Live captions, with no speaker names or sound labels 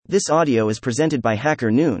This audio is presented by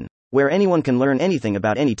Hacker Noon, where anyone can learn anything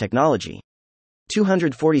about any technology.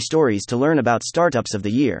 240 stories to learn about startups of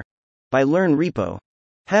the year. By Learn Repo.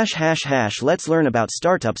 Let's learn about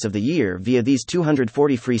startups of the year via these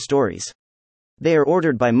 240 free stories. They are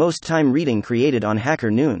ordered by most time reading created on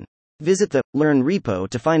Hacker Noon. Visit the Learn Repo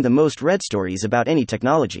to find the most read stories about any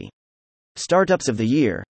technology. Startups of the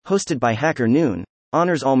Year, hosted by Hacker Noon,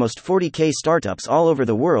 honors almost 40k startups all over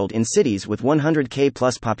the world in cities with 100k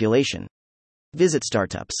plus population. Visit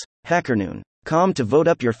Startups. HackerNoon.com to vote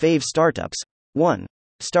up your fave startups. 1.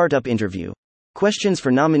 Startup Interview. Questions for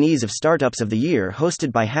nominees of Startups of the Year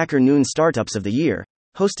hosted by Hacker Noon. Startups of the Year,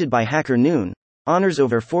 hosted by Hacker Noon, honors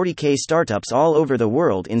over 40k startups all over the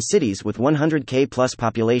world in cities with 100k plus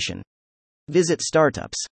population. Visit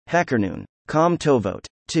Startups. HackerNoon.com to vote.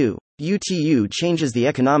 2. UTU changes the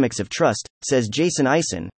economics of trust, says Jason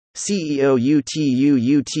Eisen, CEO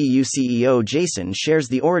UTU CEO Jason shares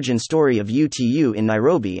the origin story of UTU in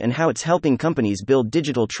Nairobi and how it's helping companies build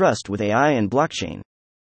digital trust with AI and blockchain.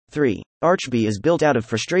 3. Archbee is built out of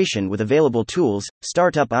frustration with available tools.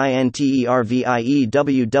 Startup Interviewwith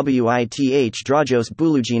Dragos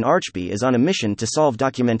Bulugin. Archbee is on a mission to solve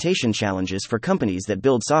documentation challenges for companies that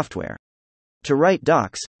build software. To write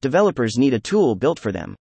docs, developers need a tool built for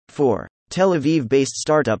them. 4. Tel Aviv-based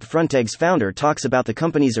startup Fronteg's founder talks about the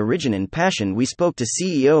company's origin and passion. We spoke to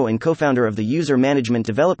CEO and co-founder of the user management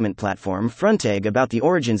development platform Fronteg about the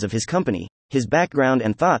origins of his company, his background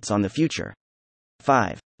and thoughts on the future.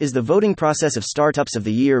 5. Is the voting process of Startups of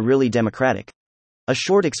the Year really democratic? A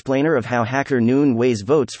short explainer of how Hacker Noon weighs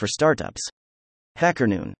votes for startups.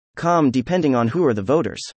 HackerNoon.com depending on who are the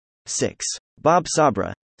voters. 6. Bob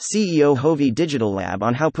Sabra, CEO Hovi Digital Lab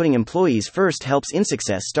on how putting employees first helps in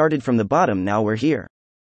success started from the bottom. Now we're here.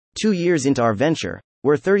 2 years into our venture,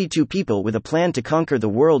 we're 32 people with a plan to conquer the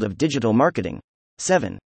world of digital marketing.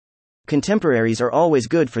 7. Contemporaries are always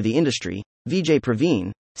good for the industry. Vijay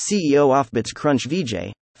Praveen, CEO of Bits Crunch.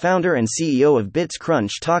 Vijay, founder and CEO of Bits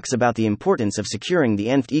Crunch, talks about the importance of securing the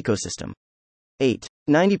NFT ecosystem. 8.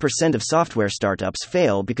 90% of software startups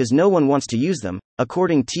fail because no one wants to use them,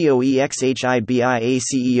 according to OEXHIBIA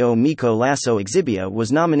CEO Miko Lasso. Exhibia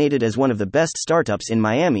was nominated as one of the best startups in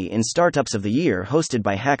Miami in Startups of the Year hosted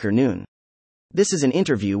by Hacker Noon. This is an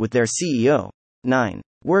interview with their CEO. 9.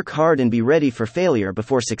 Work hard and be ready for failure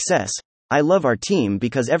before success. I love our team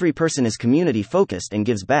because every person is community focused and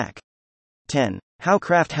gives back. 10. How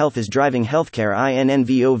Craft Health is driving healthcare.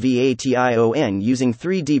 INNVOVATION using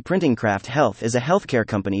 3D printing. Craft Health is a healthcare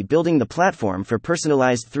company building the platform for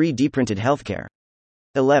personalized 3D printed healthcare.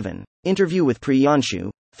 11. Interview with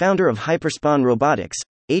Priyanshu, founder of Hyperspawn Robotics,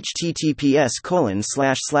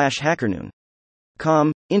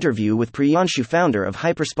 https://hackernoon.com. Interview with Priyanshu, founder of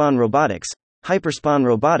Hyperspawn Robotics. Hyperspawn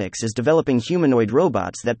Robotics is developing humanoid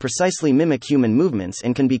robots that precisely mimic human movements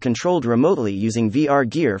and can be controlled remotely using VR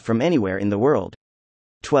gear from anywhere in the world.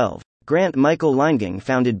 12. Grant Michael Leingang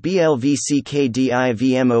founded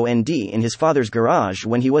BLVCKDIVMOND in his father's garage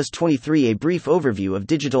when he was 23. A brief overview of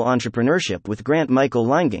digital entrepreneurship with Grant Michael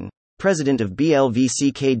Leingang, president of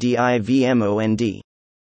BLVCKDIVMOND.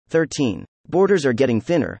 13. Borders are getting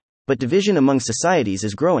thinner, but division among societies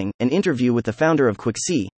is growing. An interview with the founder of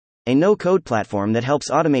Quixi, a no-code platform that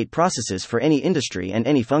helps automate processes for any industry and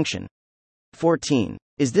any function. 14.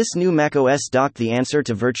 Is this new macOS dock the answer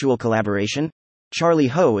to virtual collaboration? Charlie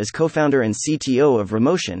Ho is co-founder and CTO of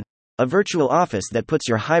Remotion, a virtual office that puts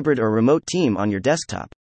your hybrid or remote team on your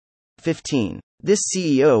desktop. 15. This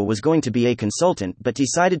CEO was going to be a consultant but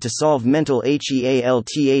decided to solve mental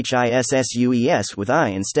HEALTHISSUES with I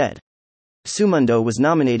instead. Sumundo was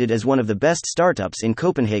nominated as one of the best startups in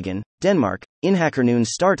Copenhagen, Denmark, in Hacker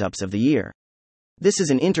Noon's Startups of the Year. This is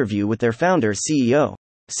an interview with their founder CEO.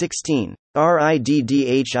 16.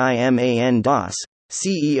 RIDDHIMAN DOS,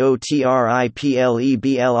 CEO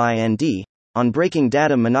TRIPLEBLIND, on breaking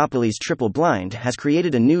data monopolies. Triple Blind has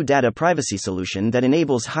created a new data privacy solution that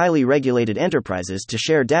enables highly regulated enterprises to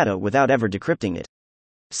share data without ever decrypting it.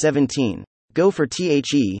 17. Go for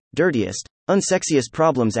THE, dirtiest, unsexiest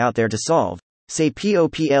problems out there to solve, say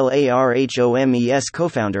POPLARHOMES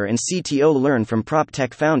co-founder and CTO. Learn from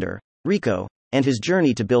PropTech founder, Rico, and his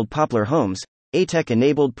journey to build Poplar Homes, a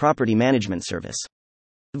tech-enabled property management service.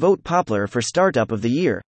 Vote Poplar for Startup of the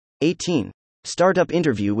Year. 18. Startup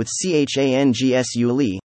Interview with Changsu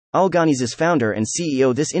Li, Alganiz's founder and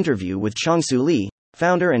CEO. This interview with Changsu Li,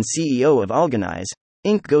 founder and CEO of Alganize,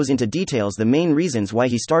 Inc. goes into details the main reasons why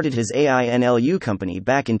he started his AINLU company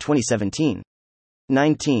back in 2017.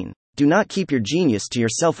 19. Do not keep your genius to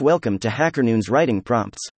yourself. Welcome to Hacker Noon's writing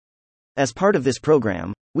prompts. As part of this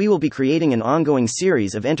program, we will be creating an ongoing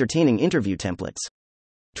series of entertaining interview templates.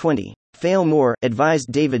 20. Fail more,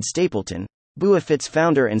 advised David Stapleton. BuaFit's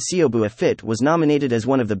founder and CEO. BuaFit was nominated as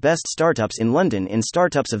one of the best startups in London in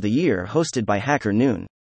Startups of the Year, hosted by Hacker Noon.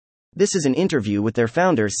 This is an interview with their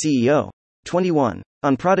founder CEO. 21.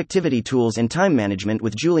 On productivity tools and time management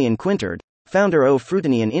with Julian Quintard, founder of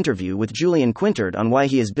Fruitini. An interview with Julian Quintard on why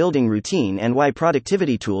he is building routine and why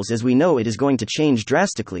productivity tools as we know it is going to change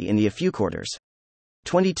drastically in the few quarters.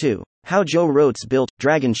 22. How Joe Roats built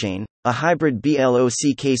DragonChain, a hybrid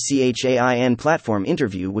blockchain platform.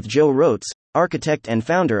 Interview with Joe Roats, architect and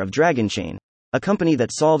founder of DragonChain, a company that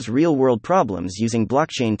solves real-world problems using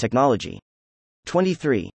blockchain technology.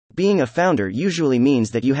 23. Being a founder usually means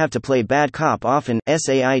that you have to play bad cop often.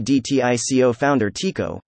 SAIDTICO founder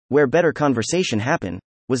Tico, Where Better Conversation Happen,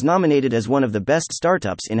 was nominated as one of the best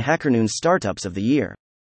startups in HackerNoon's Startups of the Year.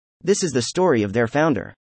 This is the story of their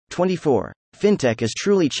founder. 24. Fintech is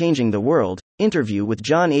truly changing the world. Interview with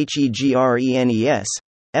John Hegrenes,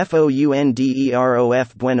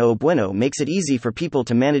 Founderof. Bueno makes it easy for people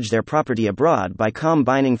to manage their property abroad by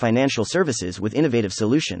combining financial services with innovative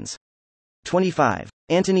solutions. 25.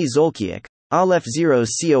 Anthony Zolciak, Aleph Zero's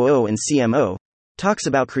COO and CMO, talks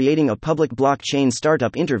about creating a public blockchain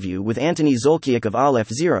startup. Interview with Anthony Zolciak of Aleph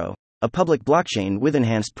Zero, a public blockchain with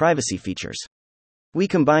enhanced privacy features. We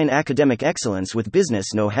combine academic excellence with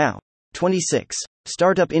business know-how. 26.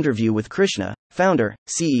 Startup interview with Krishna, founder,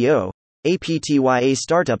 CEO, APTYA.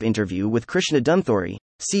 Startup interview with Krishna Dunthori,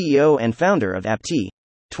 CEO and founder of Apti.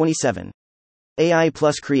 27. AI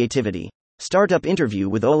plus creativity. Startup interview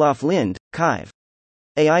with Olaf Lind, Kive.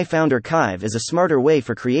 AI founder Kive is a smarter way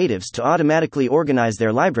for creatives to automatically organize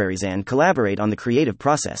their libraries and collaborate on the creative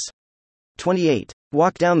process. 28.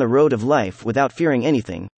 Walk down the road of life without fearing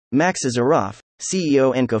anything. Max Azaroff,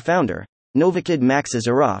 CEO and co-founder, Novakid. Max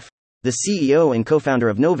Azaroff, the CEO and co-founder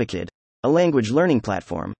of Novakid, a language learning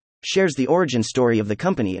platform, shares the origin story of the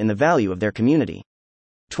company and the value of their community.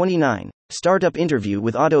 29. Startup interview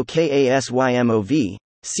with Otto Kasymov,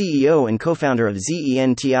 CEO and co-founder of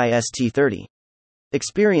Zentist30.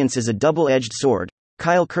 Experience is a double-edged sword.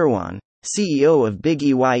 Kyle Kirwan, CEO of Big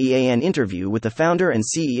EYEAN. Interview with the founder and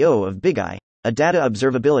CEO of Big Eye, a data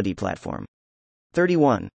observability platform.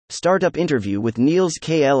 31. Startup interview with Niels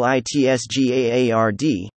Klitsgaard,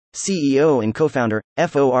 CEO and co-founder,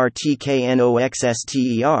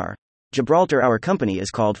 Fortknoxster, Gibraltar. Our company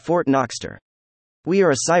is called Fort Knoxter. We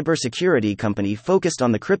are a cybersecurity company focused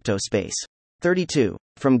on the crypto space. 32.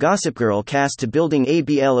 From Gossip Girl cast to building a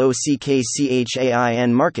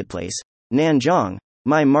blockchain marketplace, Nan Zhang,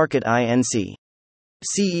 My Market Inc.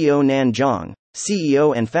 CEO Nan Zhang,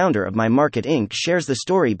 CEO and founder of My Market Inc., shares the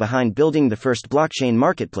story behind building the first blockchain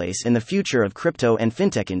marketplace in the future of crypto and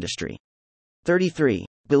fintech industry. 33.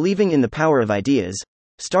 Believing in the power of ideas.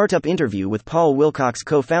 Startup interview with Paul Wilcox,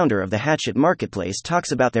 co-founder of the Hatchet Marketplace,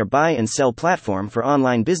 talks about their buy and sell platform for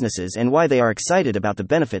online businesses and why they are excited about the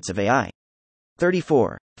benefits of AI.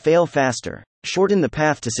 34. Fail faster. Shorten the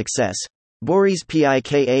path to success. Boris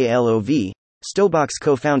Pikalov, Stobox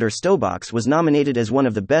co-founder. Stobox was nominated as one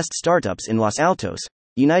of the best startups in Los Altos,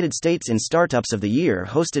 United States in Startups of the Year,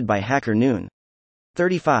 hosted by Hacker Noon.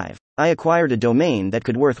 35. I acquired a domain that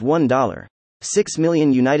could worth $1.6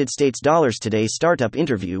 million United States dollars today. Startup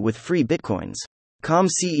interview with Free Bitcoins. Com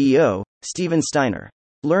CEO, Steven Steiner.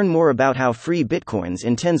 Learn more about how Free Bitcoins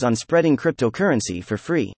intends on spreading cryptocurrency for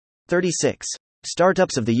free. 36.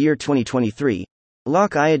 Startups of the Year 2023.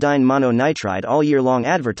 Lock iodine mononitride all year long.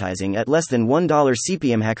 Advertising at less than $1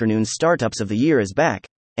 CPM. HackerNoon's Startups of the Year is back,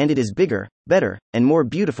 and it is bigger, better, and more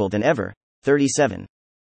beautiful than ever. 37.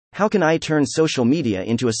 How can I turn social media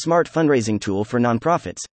into a smart fundraising tool for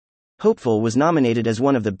nonprofits? Hopeful was nominated as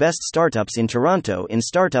one of the best startups in Toronto in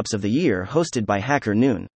Startups of the Year, hosted by Hacker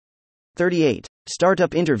Noon. 38.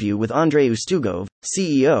 Startup interview with Andrei Ustugov,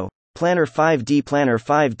 CEO, Planner 5D. Planner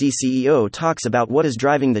 5D CEO talks about what is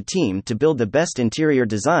driving the team to build the best interior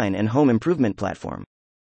design and home improvement platform.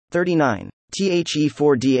 39.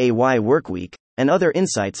 THE4DAY Workweek, and other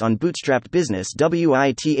insights on bootstrapped business.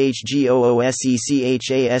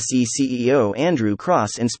 WITHGOOSECHASE CEO Andrew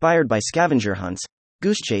Cross. Inspired by scavenger hunts,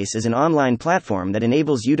 Goosechase is an online platform that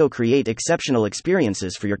enables you to create exceptional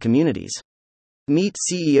experiences for your communities. Meet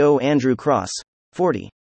CEO Andrew Cross. 40.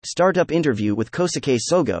 Startup interview with Kosuke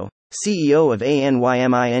Sogo, CEO of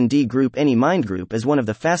ANYMIND Group. AnyMind Group is one of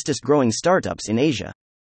the fastest growing startups in Asia.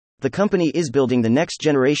 The company is building the next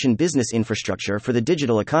generation business infrastructure for the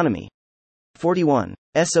digital economy. 41.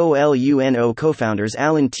 SOLUNO co-founders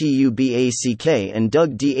Alan Tuback and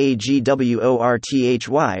Doug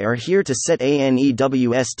Dagworthy are here to set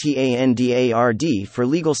ANEWSTANDARD for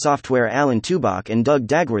legal software. Alan Tuback and Doug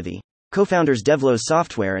Dagworthy, co-founders Devlos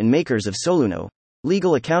Software and makers of Soluno,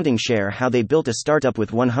 Legal Accounting share how they built a startup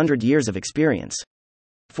with 100 years of experience.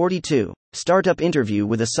 42. Startup interview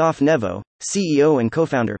with Asaf Nevo, CEO and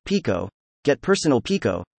co-founder, Pico. Get Personal.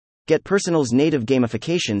 Pico. Get Personal's native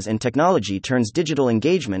gamifications and technology turns digital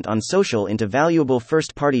engagement on social into valuable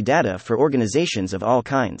first-party data for organizations of all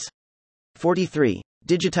kinds. 43.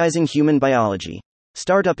 Digitizing human biology.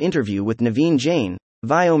 Startup interview with Naveen Jain,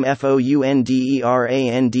 Viome Founderand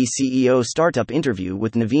CEO. Startup interview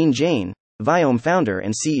with Naveen Jain, Viome founder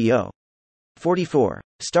and CEO. 44.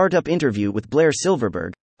 Startup interview with Blair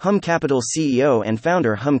Silverberg, Hum Capital CEO and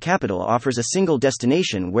founder. Hum Capital offers a single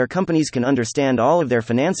destination where companies can understand all of their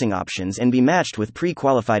financing options and be matched with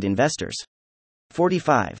pre-qualified investors.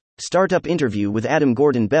 45. Startup interview with Adam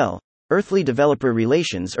Gordon Bell, Earthly Developer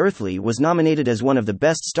Relations. Earthly was nominated as one of the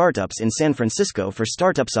best startups in San Francisco for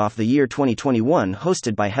Startups of the Year 2021,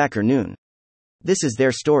 hosted by Hacker Noon. This is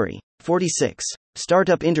their story. 46.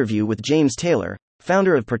 Startup interview with James Taylor,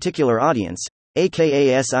 founder of Particular Audience,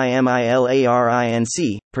 aka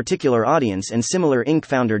SIMILARINC, Particular Audience and Similar Inc.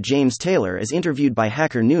 Founder James Taylor is interviewed by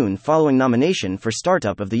Hacker Noon following nomination for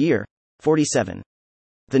Startup of the Year. 47.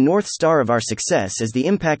 The North Star of our success is the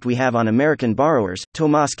impact we have on American borrowers.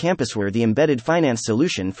 Tomas Campusware, the embedded finance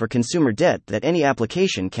solution for consumer debt that any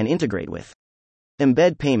application can integrate with.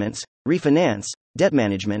 Embed payments, refinance, debt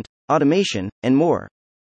management, automation, and more.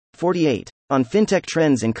 48. On fintech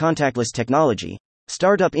trends and contactless technology.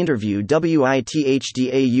 Startup interview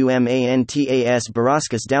WITHDAUMANTAS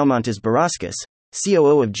Barauskas. Daumantas Barauskas,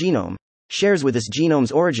 COO of Genome, shares with us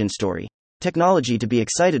Genome's origin story, technology to be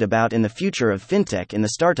excited about in the future of fintech in the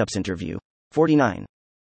startups interview. 49.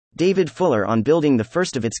 David Fuller on building the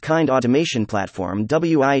first of its kind automation platform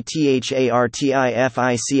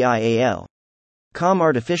WITHARTIFICIAL. Com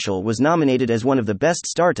Artificial was nominated as one of the best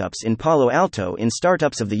startups in Palo Alto in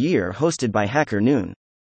Startups of the Year, hosted by Hacker Noon.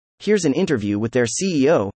 Here's an interview with their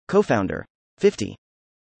CEO, co-founder. 50.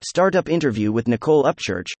 Startup interview with Nicole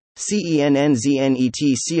Upchurch, CENNZNET.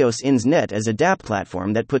 CEOS InsNet as a DApp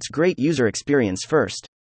platform that puts great user experience first.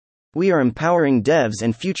 We are empowering devs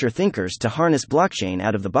and future thinkers to harness blockchain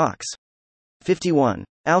out of the box. 51.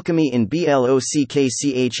 Alchemy in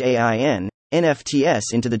BLOCKCHAIN, NFTs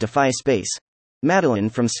into the DeFi space. Madeline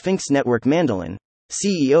from Sphinx Network. Mandolin,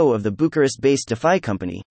 CEO of the Bucharest-based DeFi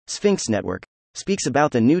company, Sphinx Network, speaks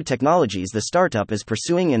about the new technologies the startup is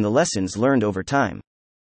pursuing and the lessons learned over time.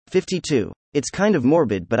 52. It's kind of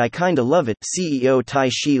morbid but I kinda love it. CEO Tai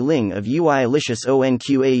Shi Ling of UILicious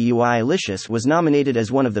ONQA. UILicious was nominated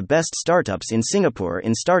as one of the best startups in Singapore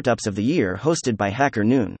in Startups of the Year, hosted by Hacker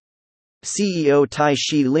Noon. CEO Tai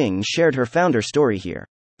Shi Ling shared her founder story here.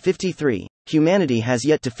 53. Humanity has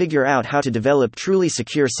yet to figure out how to develop truly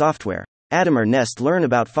secure software. Adam Ernest. Learn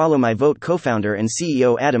about Follow My Vote co-founder and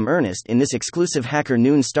CEO Adam Ernest in this exclusive Hacker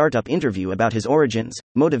Noon startup interview about his origins,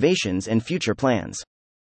 motivations and future plans.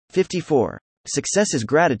 54. Success is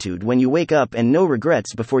gratitude when you wake up and no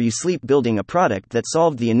regrets before you sleep. Building a product that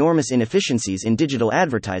solved the enormous inefficiencies in digital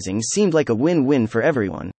advertising seemed like a win-win for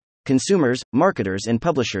everyone, consumers, marketers and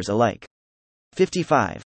publishers alike.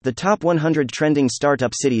 55. The top 100 trending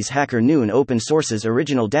startup cities. Hacker Noon open sources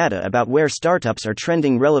original data about where startups are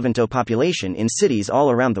trending relevant to population in cities all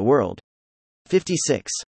around the world.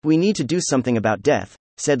 56. We need to do something about death,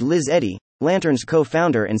 said Liz Eddy, Lantern's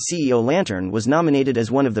co-founder and CEO. Lantern was nominated as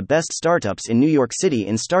one of the best startups in New York City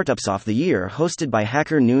in Startups of the Year, hosted by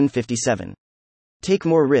Hacker Noon. 57. Take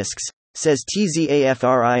more risks, says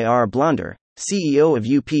Tzafrir Blonder, CEO of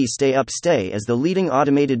UP Stay Up Stay, as the leading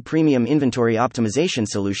automated premium inventory optimization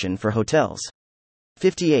solution for hotels.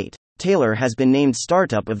 58. Taylor has been named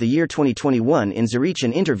Startup of the Year 2021 in Zurich.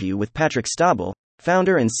 An interview with Patrick Stabel,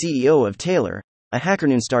 founder and CEO of Taylor, a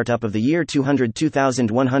HackerNoon Startup of the Year.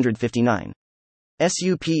 202,159.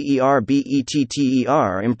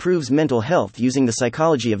 SUPERBETTER improves mental health using the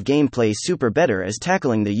psychology of gameplay. Super Better as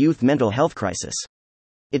tackling the youth mental health crisis.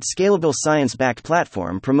 Its scalable science-backed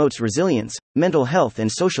platform promotes resilience, mental health and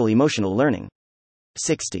social-emotional learning.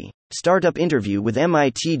 60. Startup interview with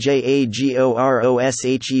MIT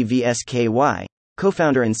JAGOROSHEVSKY,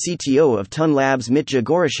 co-founder and CTO of Tun Labs. Mitja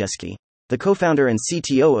Goraszewski, the co-founder and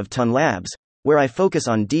CTO of Tun Labs, where I focus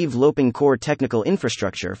on developing core technical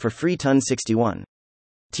infrastructure for free. Tun 61.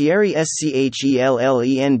 Thierry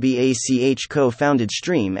Schellenbach co-founded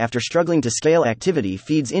Stream after struggling to scale activity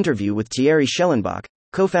feeds. Interview with Thierry Schellenbach,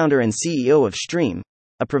 co-founder and CEO of Stream,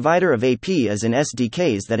 a provider of APIs and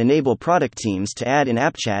SDKs that enable product teams to add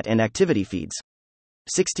in-app chat and activity feeds.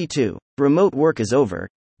 62. Remote work is over.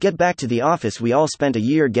 Get back to the office. We all spent a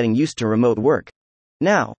year getting used to remote work.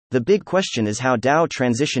 Now, the big question is how Dow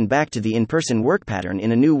transition back to the in-person work pattern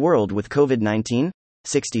in a new world with COVID-19?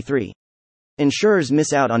 63. Insurers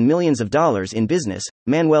miss out on millions of dollars in business.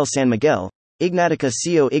 Manuel San Miguel, Ignatica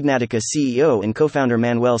CEO and co-founder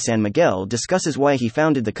Manuel San Miguel discusses why he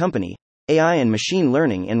founded the company, AI and machine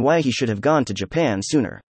learning, and why he should have gone to Japan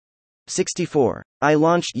sooner. 64. I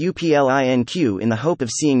launched UPLINQ in the hope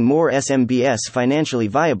of seeing more SMBs financially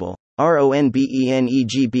viable.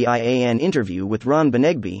 RONBENEGBIAN interview with Ron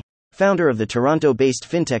Benegby, founder of the Toronto-based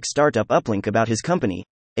fintech startup Uplink, about his company,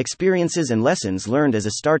 experiences and lessons learned as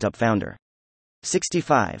a startup founder.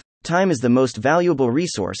 65. Time is the most valuable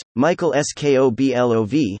resource. Michael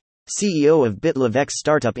Skoblov, CEO of Bitlevex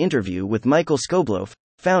startup interview with Michael Skoblof,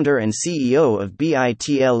 founder and CEO of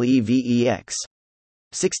Bitlevex.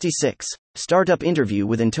 66. Startup interview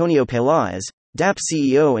with Antonio Peláez, DAP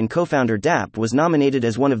CEO and co-founder. DAP was nominated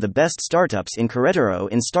as one of the best startups in Querétaro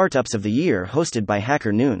in Startups of the Year, hosted by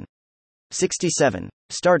Hacker Noon. 67.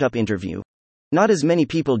 Startup interview. Not as many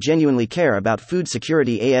people genuinely care about food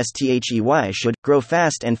security. ASTHEY should grow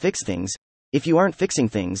fast and fix things. If you aren't fixing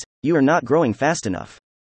things, you are not growing fast enough.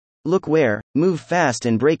 Look where move fast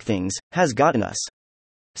and break things has gotten us.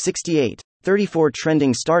 68. 34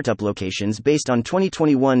 trending startup locations based on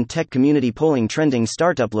 2021 Tech Community Polling. Trending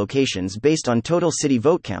startup locations based on total city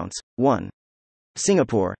vote counts: 1.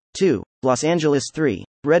 Singapore, 2. Los Angeles, 3.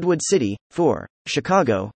 Redwood City, 4.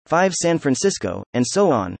 Chicago, 5. San Francisco, and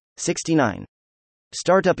so on. 69.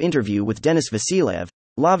 Startup interview with Denis Vasilev,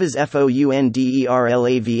 Lavas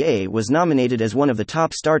Founderlava was nominated as one of the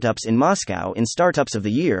top startups in Moscow in Startups of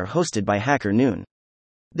the Year, hosted by Hacker Noon.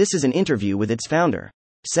 This is an interview with its founder.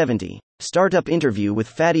 70. Startup interview with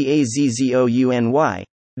Fatty Azzouny,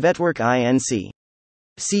 Vetwork Inc.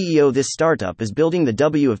 CEO. This startup is building the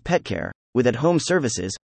W of pet care, with at-home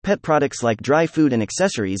services, pet products like dry food and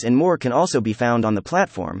accessories and more can also be found on the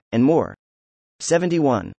platform, and more.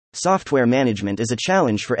 71. Software management is a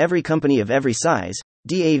challenge for every company of every size.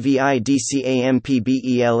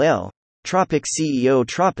 DAVIDCAMPBELL. Tropic CEO.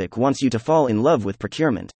 Tropic wants you to fall in love with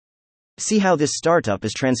procurement. See how this startup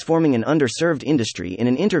is transforming an underserved industry in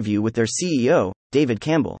an interview with their CEO, David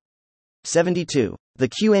Campbell. 72. The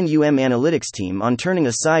QNUM Analytics team on turning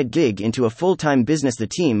a side gig into a full-time business. The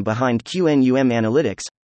team behind QNUM Analytics,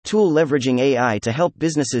 tool leveraging AI to help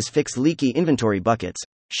businesses fix leaky inventory buckets,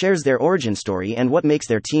 shares their origin story and what makes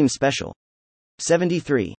their team special.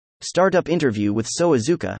 73. Startup interview with So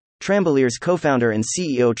Azuka, Trambolire's co-founder and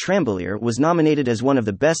CEO. Trambolire was nominated as one of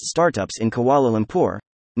the best startups in Kuala Lumpur,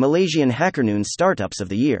 Malaysian Hacker Noon Startups of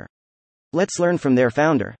the Year. Let's learn from their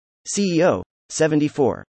founder. CEO.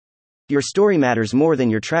 74. Your story matters more than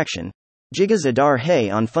your traction. Jiga's Adar Hay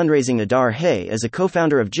on fundraising. Adar Hay is a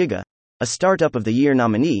co-founder of Jiga, a Startup of the Year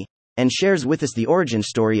nominee, and shares with us the origin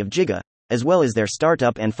story of Jiga, as well as their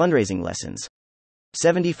startup and fundraising lessons.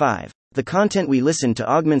 75. The content we listen to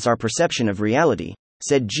augments our perception of reality,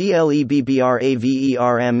 said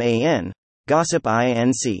Glebbraverman, Gossip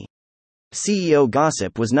Inc. CEO.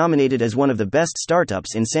 Gossip was nominated as one of the best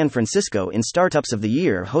startups in San Francisco in Startups of the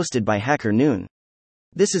Year, hosted by Hacker Noon.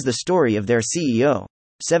 This is the story of their CEO.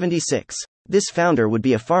 76. This founder would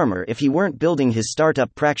be a farmer if he weren't building his startup.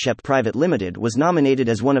 Prakshep Private Limited was nominated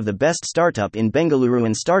as one of the best startup in Bengaluru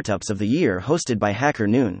in Startups of the Year, hosted by Hacker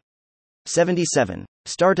Noon. 77.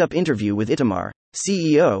 Startup interview with Itamar,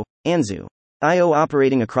 CEO, Anzu. IO.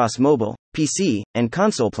 Operating across mobile, PC, and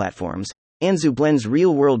console platforms, Anzu blends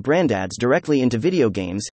real-world brand ads directly into video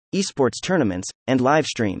games, esports tournaments, and live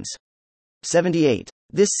streams. 78.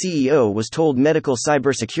 This CEO was told medical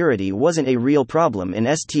cybersecurity wasn't a real problem in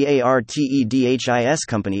STARTEDHIS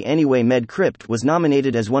company anyway. MedCrypt was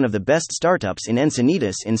nominated as one of the best startups in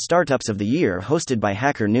Encinitas in Startups of the Year, hosted by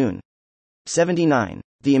Hacker Noon. 79.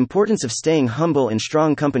 The importance of staying humble and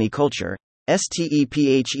strong. Company culture.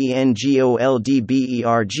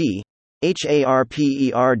 STEPHENGOLDBERG,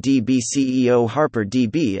 HARPERDB. CEO. Harper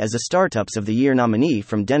DB as a Startups of the Year nominee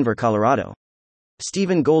from Denver, Colorado.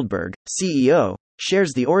 Stephen Goldberg, CEO,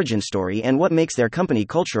 shares the origin story and what makes their company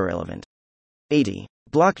culture relevant. 80.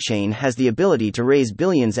 Blockchain has the ability to raise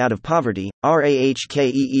billions out of poverty.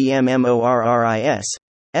 RAHKEEMMORRIS,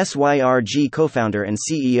 SYRG co-founder and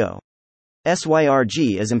CEO.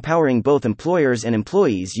 SYRG is empowering both employers and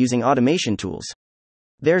employees using automation tools.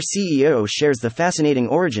 Their CEO shares the fascinating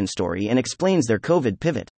origin story and explains their COVID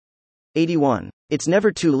pivot. 81. It's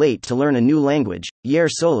never too late to learn a new language. Yair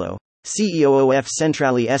Solo, CEO of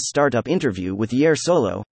Centralize. Startup interview with Yair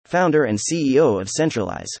Solo, founder and CEO of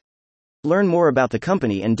Centralize. Learn more about the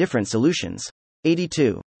company and different solutions.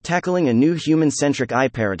 82. Tackling a new human-centric AI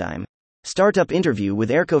paradigm. Startup interview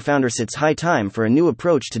with Air co-founder. It's high time for a new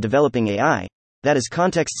approach to developing AI that is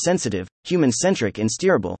context-sensitive, human-centric and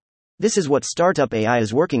steerable. This is what Startup AI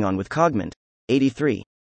is working on with Cogment. 83.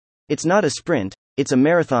 It's not a sprint, it's a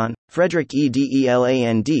marathon. Frederick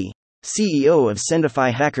Edeland, CEO of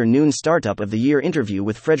Sendify. Hacker Noon Startup of the Year interview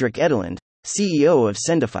with Frederick Edeland, CEO of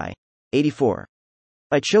Sendify. 84.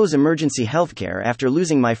 I chose emergency healthcare after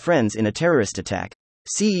losing my friends in a terrorist attack.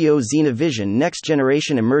 CEO Xena Vision. Next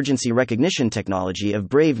generation emergency recognition technology of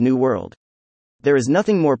Brave New World. There is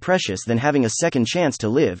nothing more precious than having a second chance to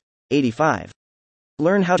live. 85.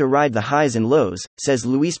 Learn how to ride the highs and lows, says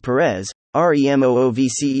Luis Perez. REMOOV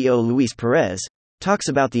CEO Luis Perez talks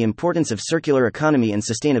about the importance of circular economy and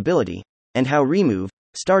sustainability, and how Remove,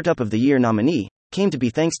 Startup of the Year nominee, came to be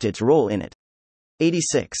thanks to its role in it.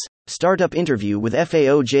 86. Startup interview with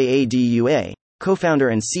FAO-JADUA, co-founder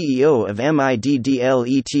and CEO of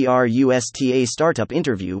MIDDLETRUSTA. Startup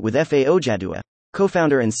interview with FAO-JADUA,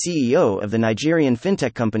 co-founder and CEO of the Nigerian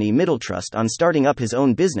fintech company Middletrust on starting up his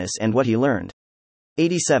own business and what he learned.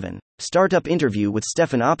 87. Startup interview with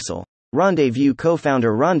Stefan Opsahl, Rendezvous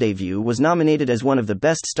co-founder. Rendezvous was nominated as one of the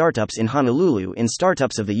best startups in Honolulu in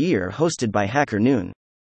Startups of the Year hosted by Hacker Noon.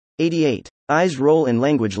 88. I's role in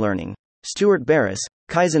language learning. Stuart Barris,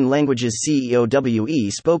 Kaizen Languages CEO.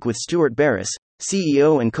 WE spoke with Stuart Barris,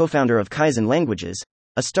 CEO and co-founder of Kaizen Languages,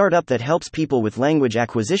 a startup that helps people with language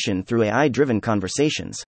acquisition through AI-driven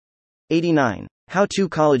conversations. 89. How two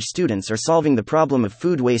college students are solving the problem of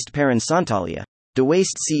food waste. Perrin Santalia,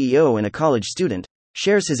 DeWaste CEO and a college student,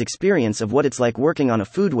 shares his experience of what it's like working on a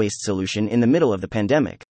food waste solution in the middle of the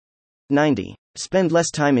pandemic. 90. Spend less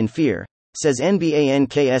time in fear, says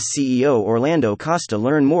NBANK's CEO Orlando Costa.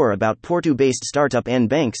 Learn more about Porto-based startup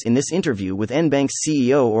NBanks in this interview with NBanks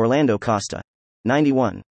CEO Orlando Costa.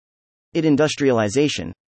 91.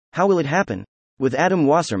 Industrialization. How will it happen? With Adam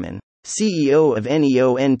Wasserman, CEO of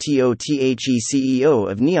Neontothe. CEO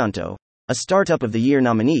of Neonto, a Startup of the Year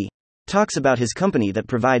nominee, talks about his company that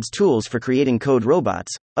provides tools for creating code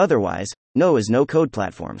robots, otherwise known as no-code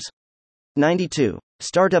platforms. 92.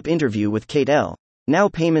 Startup interview with Kate L., Now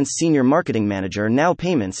Payments Senior Marketing Manager. Now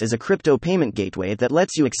Payments is a crypto payment gateway that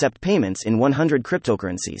lets you accept payments in 100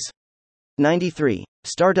 cryptocurrencies. 93.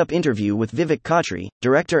 Startup interview with Vivek Khatri,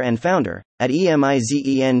 Director and Founder, at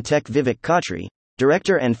EMIZEN Tech. Vivek Khatri,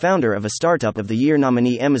 Director and Founder of a Startup of the Year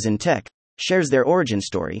nominee Amazon Tech, shares their origin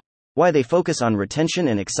story, why they focus on retention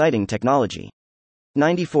and exciting technology.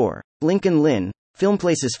 94. Lincoln Lin,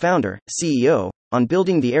 FilmPlace's founder, CEO, on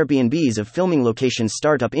building the Airbnbs of filming locations.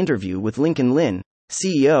 Startup interview with Lincoln Lin,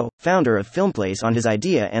 CEO, founder of FilmPlace, on his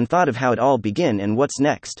idea and thought of how it all began and what's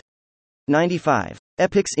next. 95.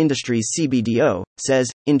 Epix Industries CBDO says,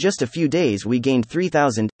 in just a few days we gained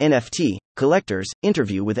 3,000 NFT collectors.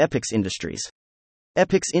 Interview with Epix Industries.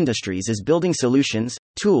 Epix Industries is building solutions,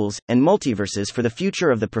 tools, and multiverses for the future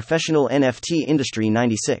of the professional NFT industry.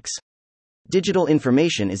 96. Digital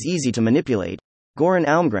information is easy to manipulate. Goran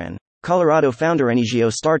Almgren, Colorado founder. Enigio.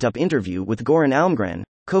 Startup interview with Goran Almgren,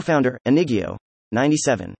 co-founder, Enigio.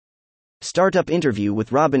 97. Startup interview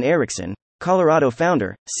with Robin Erickson, Colorado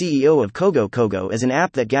founder, CEO of Kogo. Kogo is an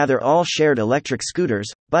app that gather all shared electric scooters,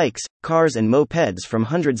 bikes, cars and mopeds from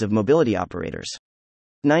hundreds of mobility operators.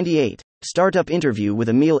 98. Startup interview with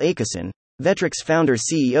Emil Akeson, Vectrix founder.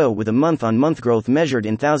 CEO with a month-on-month growth measured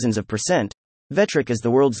in thousands of %. Vectrix is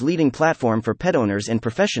the world's leading platform for pet owners and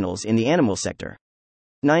professionals in the animal sector.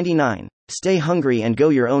 99. Stay hungry and go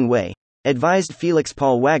your own way, advised Felix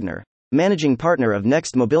Paul Wagner, managing partner of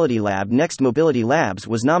Next Mobility Lab. Next Mobility Labs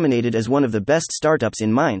was nominated as one of the best startups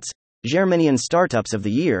in Mainz, Germany. Startups of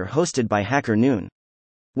the Year hosted by Hacker Noon.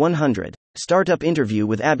 100. Startup interview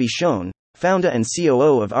with Abby Schoen, founder and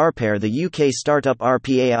COO of Arpair. The UK startup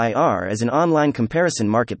RPAIR is an online comparison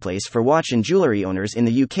marketplace for watch and jewellery owners in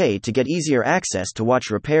the UK to get easier access to watch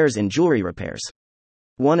repairs and jewellery repairs.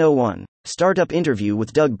 101. Startup interview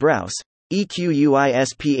with Doug Brous,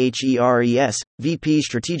 EQUISPHERES, VP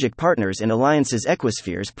Strategic Partners and Alliances.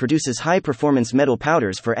 Equispheres produces high-performance metal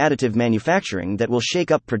powders for additive manufacturing that will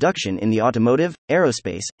shake up production in the automotive,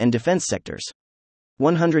 aerospace, and defense sectors.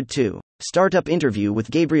 102. Startup interview with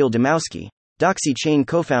Gabriel Demowski, Doxy Chain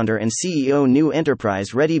co-founder and CEO. New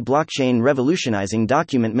enterprise-ready blockchain revolutionizing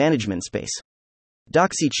document management space.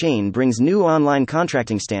 Doxy Chain brings new online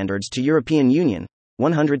contracting standards to European Union.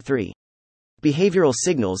 103. Behavioral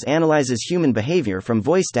Signals analyzes human behavior from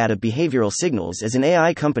voice data. Behavioral Signals is an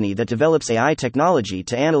AI company that develops AI technology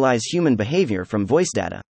to analyze human behavior from voice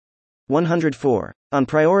data. 104. On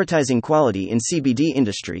prioritizing quality in CBD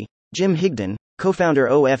industry, Jim Higdon, co-founder.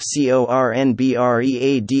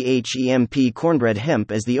 OFCORNBREADHEMP. Cornbread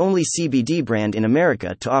Hemp is the only CBD brand in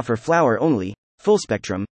America to offer flower-only,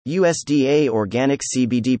 full-spectrum, USDA organic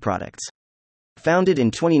CBD products. Founded in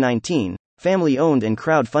 2019, family-owned and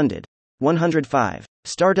crowd-funded. 105.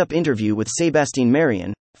 Startup interview with Sébastien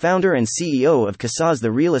Marion, founder and CEO of Casas,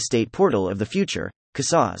 the real estate portal of the future.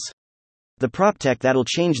 Casas, the proptech that'll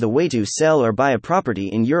change the way to sell or buy a property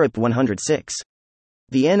in Europe. 106.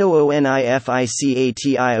 The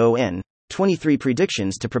NOONIFICATION, 23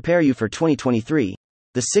 predictions to prepare you for 2023.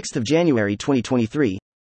 The 6th of January 2023.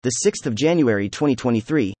 The 6th of January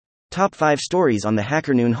 2023. Top 5 stories on the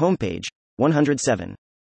HackerNoon homepage. 107.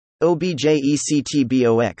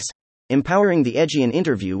 OBJECTBOX. Empowering the edgy, an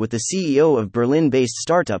interview with the CEO of Berlin-based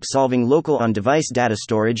startup solving local on-device data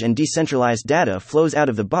storage and decentralized data flows out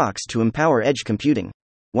of the box to empower edge computing.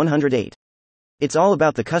 108. It's all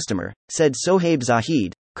about the customer, said Sohaib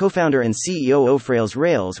Zahid, co-founder and CEO of Rails.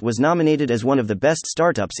 Rails was nominated as one of the best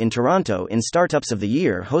startups in Toronto in Startups of the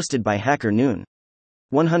Year, hosted by HackerNoon.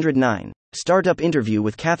 109. Startup interview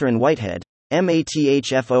with Catherine Whitehead,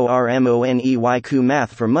 MATHFORMONEYQ.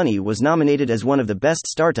 Math for Money was nominated as one of the best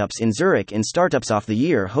startups in Zurich in Startups of the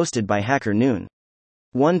Year, hosted by HackerNoon.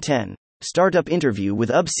 110. Startup interview with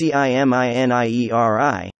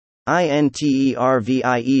UBCIMINIERI,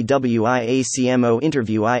 INTERVIEWIACMO.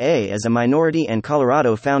 Interview IA as a minority and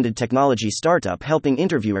Colorado-founded technology startup, helping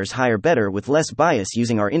interviewers hire better with less bias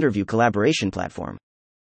using our interview collaboration platform.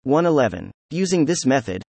 111. Using this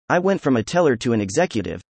method, I went from a teller to an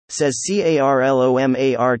executive, says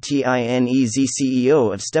CARLOMARTINEZ,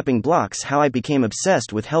 CEO of Stepping Blocks. How I became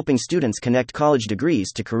obsessed with helping students connect college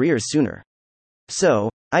degrees to careers sooner. So,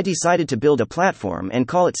 I decided to build a platform and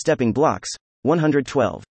call it Stepping Blocks.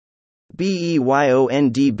 112.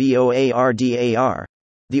 BEYONDBOARDAR.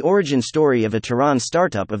 The origin story of a Tehran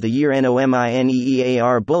startup of the year.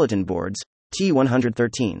 NOMINEEAR. Bulletin boards.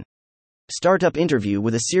 T113. Startup interview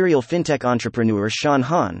with a serial fintech entrepreneur. Sean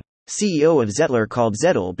Han, CEO of Zetler, called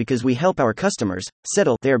Zettle because we help our customers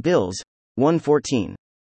settle their bills. 114.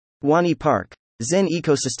 Wani Park, Zen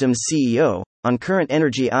Ecosystems CEO, on current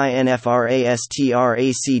energy.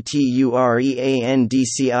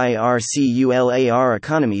 INFRASTRACTUREANDCIRCULAR.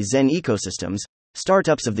 Economy. Zen Ecosystems,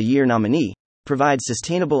 Startups of the Year nominee, provides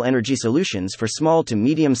sustainable energy solutions for small to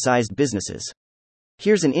medium-sized businesses.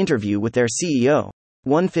 Here's an interview with their CEO.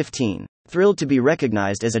 115. Thrilled to be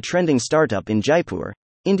recognized as a trending startup in Jaipur,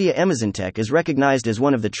 India. AmazonTech is recognized as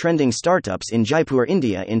one of the trending startups in Jaipur,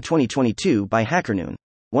 India in 2022 by HackerNoon.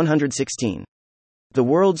 116. The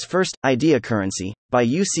world's first idea currency, by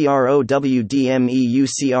UCROWDME.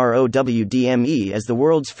 UCROWDME is the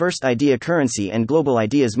world's first idea currency and global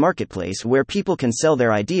ideas marketplace where people can sell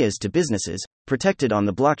their ideas to businesses, protected on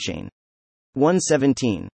the blockchain.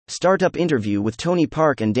 117. Startup interview with Tony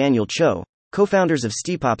Park and Daniel Cho, co-founders of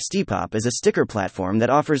Steepop. Steepop is a sticker platform that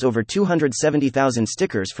offers over 270,000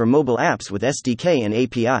 stickers for mobile apps with SDK and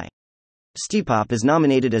API. Steepop is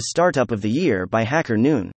nominated as Startup of the Year by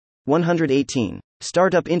HackerNoon. 118.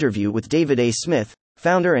 Startup interview with David A. Smith,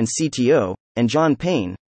 founder and CTO, and John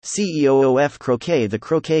Payne, CEO of Croquet. The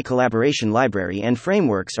Croquet collaboration library and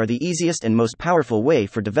frameworks are the easiest and most powerful way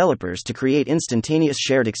for developers to create instantaneous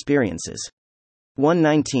shared experiences.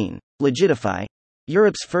 119. Legitify,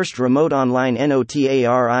 Europe's first remote online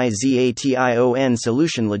NOTARIZATION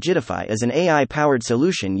solution. Legitify is an AI-powered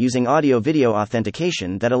solution using audio-video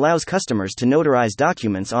authentication that allows customers to notarize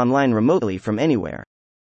documents online remotely from anywhere.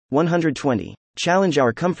 120. Challenge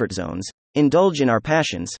our comfort zones, indulge in our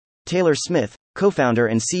passions. Taylor Smith, co-founder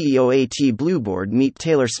and CEO at Blueboard. Meet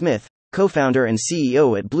Taylor Smith, co-founder and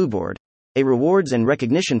CEO at Blueboard, a rewards and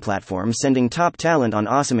recognition platform sending top talent on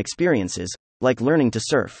awesome experiences, like learning to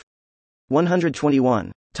surf.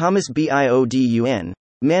 121. Thomas Biodun,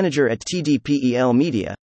 manager at TDPEL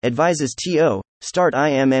Media, advises TO, start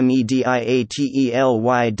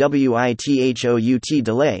IMMEDIATELYWITHOUT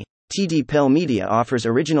delay. TDPEL Media offers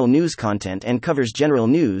original news content and covers general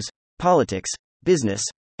news, politics, business,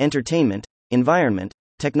 entertainment, environment,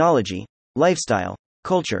 technology, lifestyle,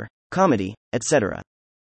 culture, comedy, etc.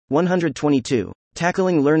 122.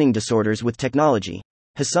 Tackling learning disorders with technology.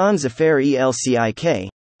 Hassan Zafar ELCIK,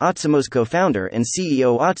 Otsimo's co-founder and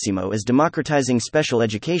CEO. Otsimo is democratizing special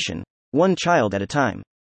education, one child at a time.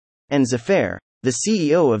 And Zafar, the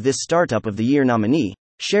CEO of this Startup of the Year nominee,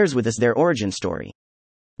 shares with us their origin story.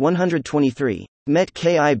 123. Met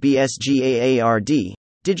KIBSGAARD,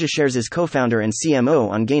 DigiShares' co-founder and CMO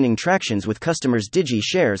on gaining tractions with customers.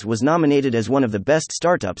 DigiShares was nominated as one of the best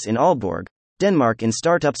startups in Aalborg, Denmark in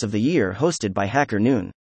Startups of the Year, hosted by HackerNoon.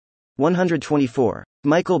 124.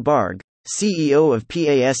 Michael Barg, CEO of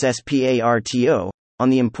PASSPARTO, on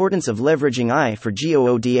the importance of leveraging AI for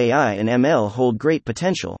GOODAI and ML hold great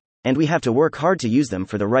potential, and we have to work hard to use them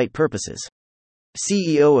for the right purposes.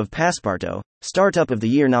 CEO of Passepartout, Startup of the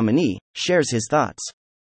Year nominee, shares his thoughts.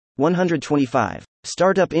 125.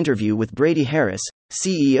 Startup interview with Brady Harris,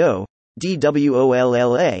 CEO,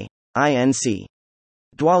 DWOLLA, INC.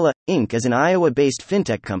 Dwolla, Inc. is an Iowa-based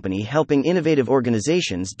fintech company helping innovative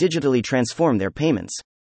organizations digitally transform their payments.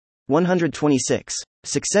 126.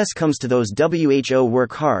 Success comes to those who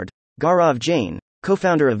work hard. Gaurav Jain,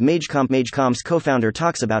 co-founder of MageComp. MageComp's co-founder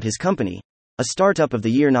talks about his company, a Startup of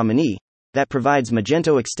the Year nominee, that provides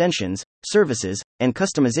Magento extensions, services, and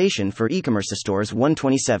customization for e-commerce stores.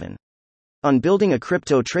 127. On building a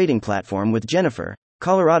crypto trading platform with Jennifer,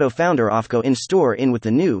 Colorado founder Ofco. In store, in with the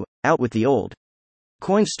new, out with the old.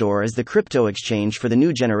 Coinstore is the crypto exchange for the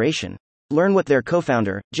new generation. Learn what their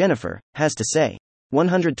co-founder, Jennifer, has to say.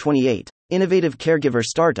 128. Innovative caregiver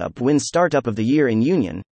startup wins Startup of the Year in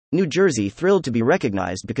Union, New Jersey. Thrilled to be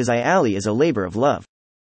recognized because iAly is a labor of love.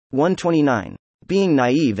 129. Being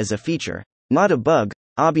naive is a feature, not a bug.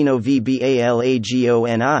 Abhinav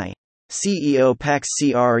Balagoni, CEO Pax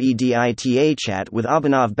Credita. Chat with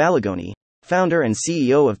Abhinav Balagoni, founder and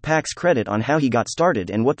CEO of Pax Credit, on how he got started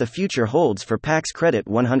and what the future holds for Pax Credit.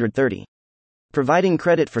 130. Providing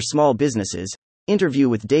credit for small businesses. Interview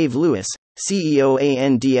with Dave Lewis, CEO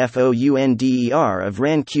ANDFOUNDER of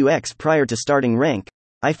RANQX. Prior to starting Rank,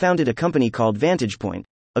 I founded a company called VantagePoint,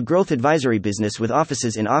 a growth advisory business with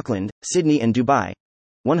offices in Auckland, Sydney, and Dubai.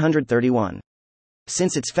 131.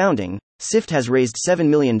 Since its founding, SIFT has raised $7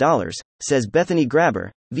 million, says Bethany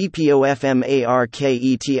Grabber,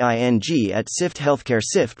 VPOFMARKETING at SIFT Healthcare.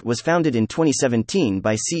 SIFT was founded in 2017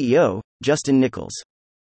 by CEO Justin Nichols.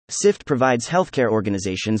 SIFT provides healthcare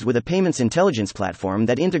organizations with a payments intelligence platform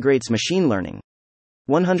that integrates machine learning.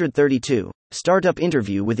 132. Startup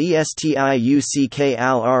interview with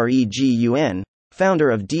ESTIUCKALREGUN, founder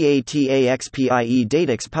of DATAXPIE.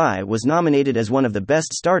 DataXPie was nominated as one of the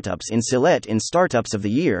best startups in Sylhet in Startups of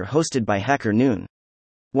the Year, hosted by Hacker Noon.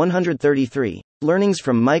 133. Learnings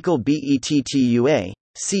from Michael Bettua,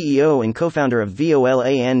 CEO and co-founder of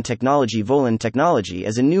VOLAN Technology. Volan Technology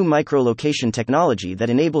is a new micro-location technology that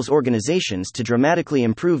enables organizations to dramatically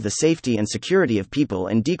improve the safety and security of people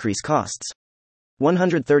and decrease costs.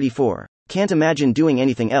 134. Can't imagine doing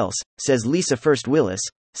anything else, says Lisa First Willis,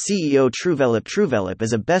 CEO Truvelop. Truvelop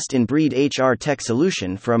is a best-in-breed HR tech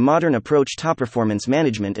solution for a modern approach to performance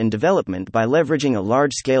management and development by leveraging a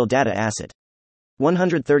large-scale data asset.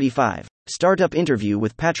 135. Startup interview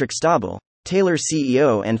with Patrick Stabel, Taylor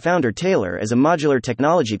CEO and founder. Taylor is a modular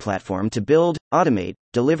technology platform to build, automate,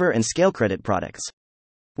 deliver and scale credit products.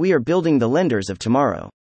 We are building the lenders of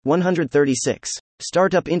tomorrow. 136.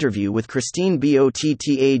 Startup interview with Christine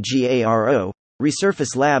Bottagaro,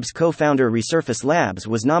 Resurface Labs co-founder. Resurface Labs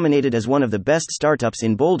was nominated as one of the best startups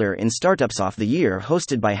in Boulder in Startups of the Year,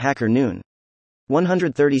 hosted by Hacker Noon.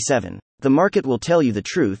 137. The market will tell you the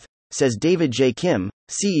truth, says David J. Kim,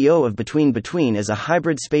 CEO of Between. Between is a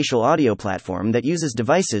hybrid spatial audio platform that uses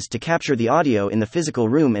devices to capture the audio in the physical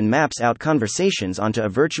room and maps out conversations onto a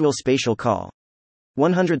virtual spatial call.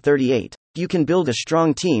 138. You can build a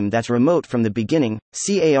strong team that's remote from the beginning.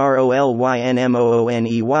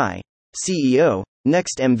 CAROLYNMOONEY, CEO,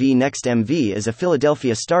 NextMV. NextMV is a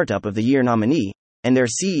Philadelphia Startup of the Year nominee, and their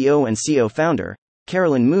CEO and CO founder,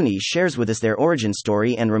 Carolyn Mooney, shares with us their origin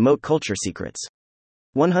story and remote culture secrets.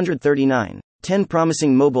 139. 10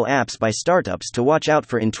 promising mobile apps by startups to watch out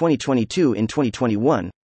for in 2022. In 2021,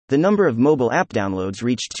 the number of mobile app downloads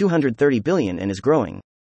reached 230 billion and is growing.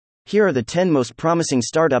 Here are the 10 most promising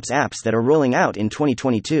startups apps that are rolling out in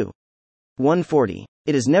 2022. 140.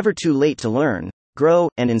 It is never too late to learn, grow,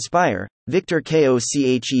 and inspire. Victor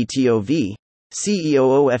Kochetov,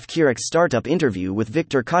 CEO of Kyrix. Startup interview with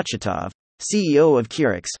Victor Kochetov, CEO of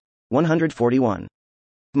Kyrix. 141.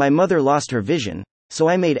 My mother lost her vision, so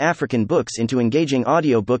I made African books into engaging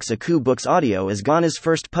audiobooks. Aku Books Audio is Ghana's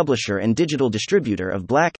first publisher and digital distributor of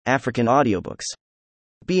Black, African audiobooks.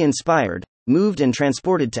 Be inspired, moved and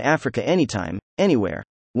transported to Africa anytime, anywhere.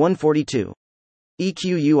 142.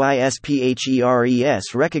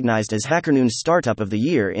 EQUISPHERES recognized as HackerNoon's Startup of the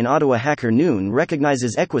Year in Ottawa. Hacker Noon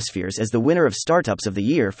recognizes Equispheres as the winner of Startups of the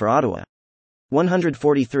Year for Ottawa.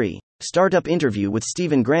 143. Startup interview with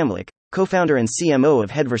Stephen Gramlich, co-founder and CMO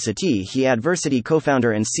of Headversity. Headversity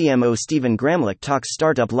co-founder and CMO Stephen Gramlich talks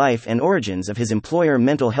startup life and origins of his employer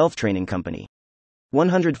mental health training company.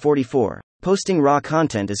 144. Posting raw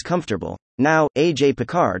content is comfortable. Now, AJ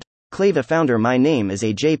Picard, Clava founder. My name is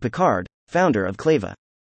AJ Picard, founder of Clava.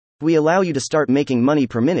 We allow you to start making money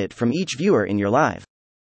per minute from each viewer in your live.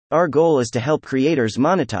 Our goal is to help creators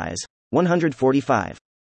monetize. 145.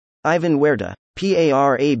 Ivan Huerta,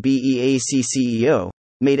 PARABEAC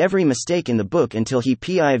made every mistake in the book until he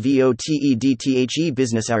pivotedthe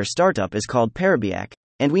business. Our startup is called Parabiac,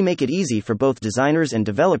 and we make it easy for both designers and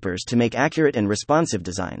developers to make accurate and responsive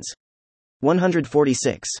designs.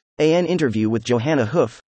 146. AN interview with Johanna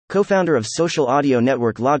Hoof, co-founder of social audio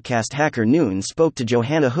network Logcast. Hacker Noon spoke to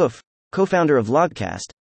Johanna Hoof, co-founder of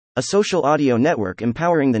Logcast, a social audio network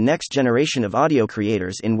empowering the next generation of audio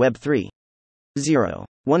creators in Web 3.0.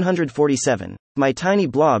 147. My Tiny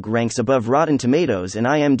Blog ranks above Rotten Tomatoes and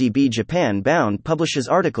IMDb. Japan Bound publishes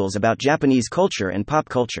articles about Japanese culture and pop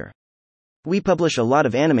culture. We publish a lot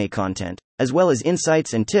of anime content, as well as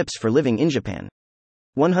insights and tips for living in Japan.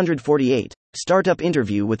 148. Startup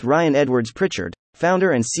interview with Ryan Edwards Pritchard,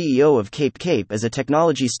 founder and CEO of Cape. Cape is a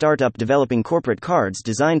technology startup developing corporate cards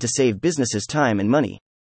designed to save businesses time and money.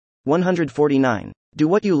 149. Do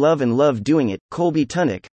what you love and love doing it. Colby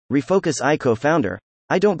Tunick, Refocus I co-founder.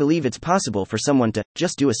 I don't believe it's possible for someone to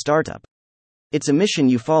just do a startup. It's a mission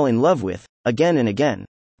you fall in love with, again and again.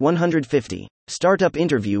 150. Startup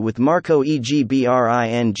interview with Marco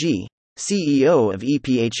Egbring, CEO of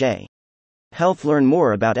EPHA Health. Learn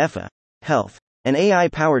more about EPHA Health, an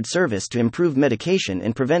AI-powered service to improve medication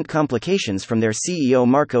and prevent complications from their CEO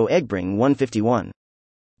Marco Egbring. 151.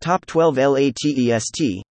 Top 12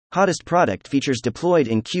 LATEST, hottest product features deployed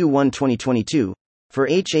in Q1 2022. For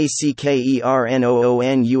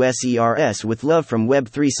HACKERNOONUSERS with love from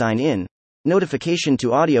Web3 Sign In. Notification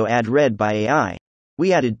to audio ad read by AI.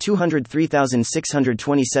 We added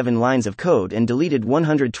 203,627 lines of code and deleted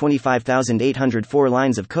 125,804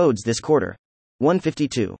 lines of codes this quarter.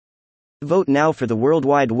 152. Vote now for the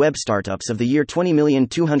Worldwide Web Startups of the Year.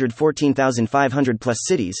 20,214,500 plus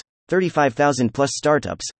cities, 35,000 plus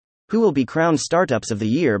startups. Who will be crowned Startups of the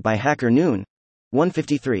Year by Hacker Noon?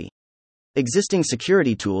 153. Existing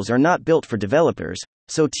security tools are not built for developers,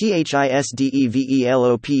 so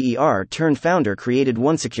THISDEVELOPER turned founder created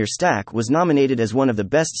OneSecure Stack was nominated as one of the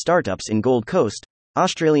best startups in Gold Coast,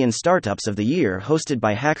 Australian Startups of the Year hosted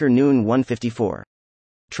by Hacker Noon. 154.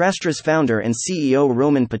 Trastra's founder and CEO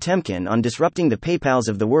Roman Potemkin on disrupting the PayPals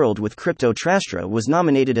of the world with crypto. Trastra was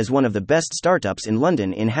nominated as one of the best startups in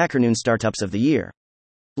London in Hacker Noon Startups of the Year.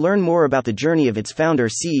 Learn more about the journey of its founder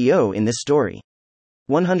CEO in this story.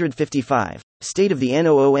 155. State of the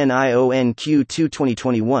NOONION Q2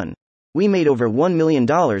 2021. We made over $1 million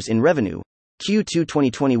in revenue. Q2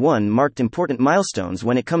 2021 marked important milestones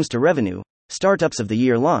when it comes to revenue, Startups of the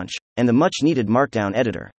Year launch, and the much needed Markdown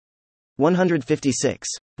editor. 156.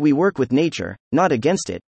 We work with nature, not against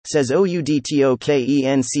it, says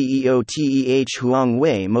OUDTOKENCEOTEH Huang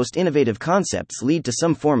Wei. Most innovative concepts lead to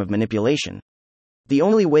some form of manipulation. The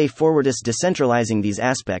only way forward is decentralizing these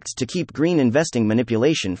aspects to keep green investing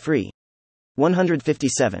manipulation free.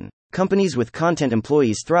 157. Companies with content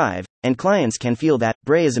employees thrive, and clients can feel that.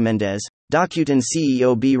 Braiza Mendez, Docuten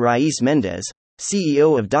CEO. B. Rais Mendez,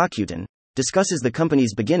 CEO of Docuten, discusses the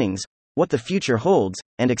company's beginnings, what the future holds,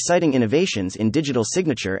 and exciting innovations in digital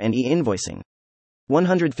signature and e-invoicing.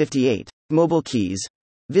 158. Mobile Keys.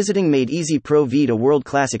 Visiting Made Easy Pro V'd a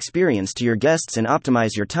world-class experience to your guests and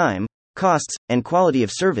optimize your time, costs, and quality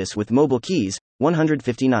of service with Mobile Keys.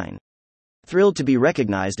 159. Thrilled to be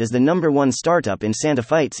recognized as the #1 startup in Santa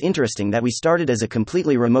Fe. It's interesting that we started as a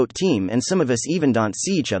completely remote team and some of us even don't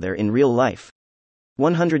see each other in real life.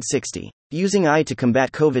 160. Using AI to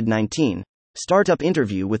combat COVID-19. Startup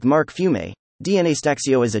interview with Mark Fume,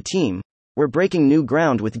 DNAstaxio. As a team, we're breaking new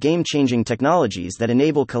ground with game-changing technologies that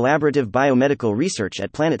enable collaborative biomedical research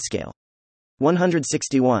at planet scale.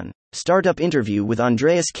 161. Startup interview with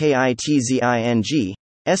Andreas Kitzing,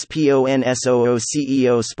 SPONSOO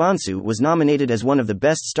CEO. Sponsu was nominated as one of the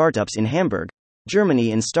best startups in Hamburg,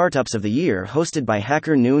 Germany in Startups of the Year hosted by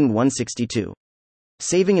Hacker Noon. 162.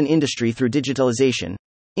 Saving an industry through digitalization.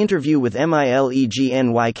 Interview with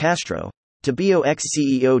Milegny Castro, TBOX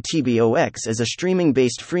CEO. TBOX is a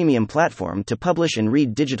streaming-based freemium platform to publish and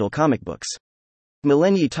read digital comic books.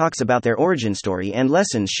 Milegny talks about their origin story and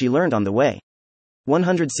lessons she learned on the way.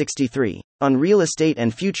 163. On real estate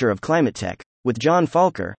and future of climate tech, with John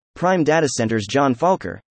Falker, Prime Data Centers. John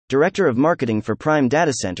Falker, Director of Marketing for Prime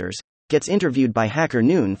Data Centers, gets interviewed by Hacker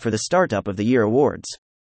Noon for the Startup of the Year Awards.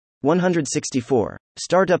 164.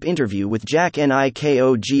 Startup interview with Jack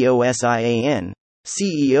Nikogosian,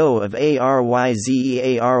 CEO of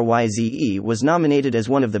Aryze. Aryze was nominated as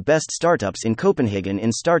one of the best startups in Copenhagen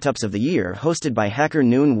in Startups of the Year hosted by Hacker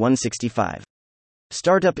Noon. 165.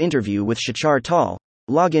 Startup interview with Shachar Tal,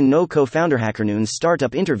 Login No co-founder. Hacker Noon's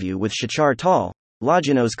startup interview with Shachar Tal,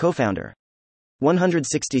 Logino's co-founder.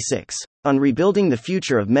 166. On rebuilding the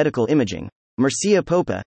future of medical imaging, Marcia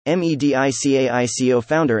Popa, MEDICAICO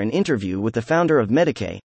founder. An interview with the founder of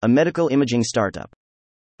Medicae, a medical imaging startup.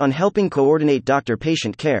 On helping coordinate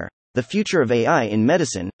doctor-patient care, the future of AI in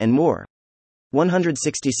medicine, and more.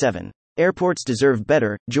 167. Airports deserve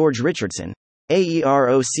better. George Richardson,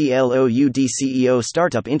 AEROCLOUD CEO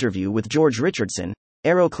Startup interview with George Richardson,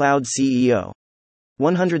 AeroCloud CEO.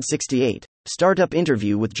 168. Startup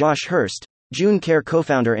interview with Josh Hurst, June Care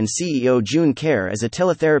co-founder and CEO. June Care is a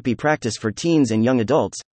teletherapy practice for teens and young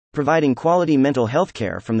adults, providing quality mental health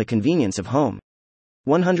care from the convenience of home.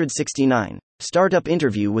 169. Startup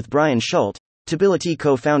interview with Brian Schult, Tability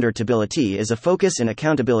co-founder. Tability is a focus and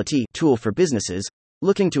accountability tool for businesses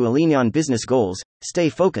looking to align on business goals, stay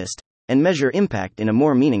focused, and measure impact in a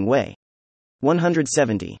more meaningful way.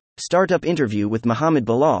 170. Startup interview with Mohammed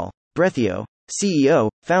Bilal, Breathio, CEO,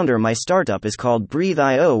 founder. My startup is called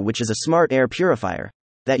Breathe.io, which is a smart air purifier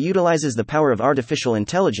that utilizes the power of artificial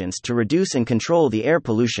intelligence to reduce and control the air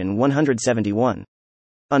pollution. 171.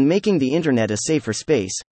 On making the internet a safer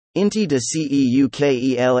space, Inti de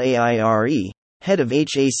Ceukelaire, head of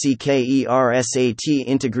HACKERSAT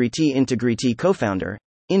Integrity co-founder,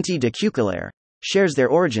 Inti de Ceukelaire, shares their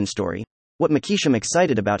origin story, what makes him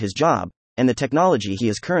excited about his job, and the technology he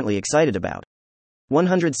is currently excited about.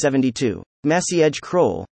 172. Maciej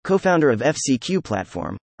Kroll, co-founder of FCQ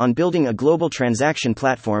Platform, on building a global transaction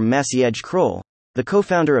platform. Maciej Kroll, the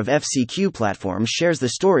co-founder of FCQ Platform, shares the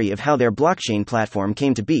story of how their blockchain platform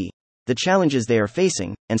came to be, the challenges they are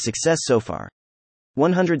facing, and success so far.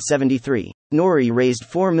 173. Nori raised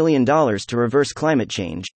 $4 million to reverse climate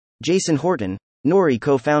change. Jason Horton, Nori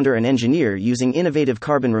co-founder and engineer. Using innovative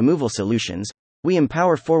carbon removal solutions, we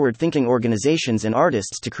empower forward-thinking organizations and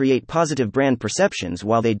artists to create positive brand perceptions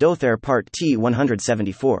while they do their part. T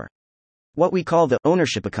 174. What we call the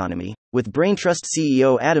ownership economy, with BrainTrust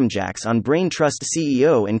CEO Adam Jackson. On BrainTrust,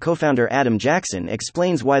 CEO and co-founder Adam Jackson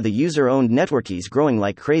explains why the user-owned network is growing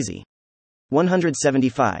like crazy.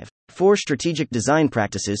 175. 4 strategic design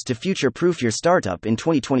practices to future-proof your startup in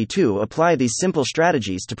 2022. Apply these simple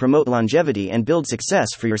strategies to promote longevity and build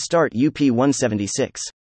success for your start. UP 176.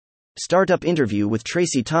 Startup interview with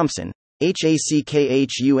Tracy Thompson,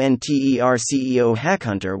 HACKHUNTER CEO.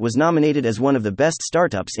 HackHunter was nominated as one of the best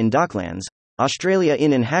startups in Docklands, Australia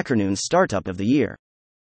in HackerNoon's Startup of the Year.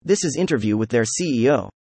 This is interview with their CEO.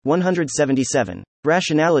 177.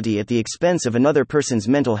 Rationality at the expense of another person's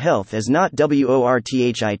mental health is not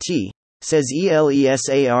worthit, says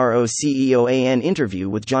ELESAROCEOAN. Interview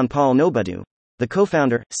with John Paul Nobudu, the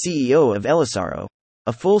co-founder, CEO of Elisaro,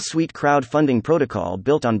 a full-suite crowd-funding protocol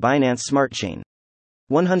built on Binance Smart Chain.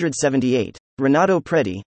 178. Renato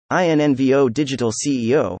Preti, INNVO Digital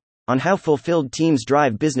CEO, on how fulfilled teams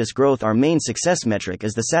drive business growth. Our main success metric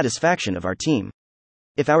is the satisfaction of our team.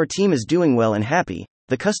 If our team is doing well and happy,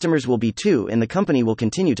 the customers will be too, and the company will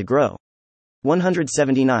continue to grow.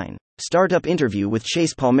 179. Startup interview with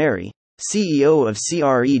Chase Palmieri, CEO of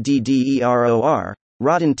CREDDEROR,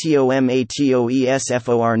 Rotten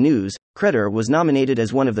Tomatoesfor News. Credder was nominated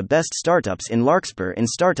as one of the best startups in Larkspur in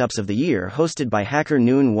Startups of the Year, hosted by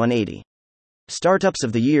HackerNoon 180. Startups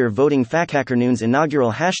of the Year voting. HackerNoon's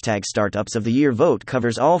inaugural #Startups of the Year vote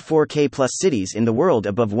covers all 4K+ cities in the world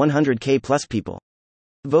above 100K+ people.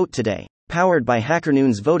 Vote today. Powered by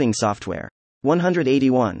HackerNoon's voting software.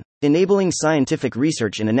 181. Enabling scientific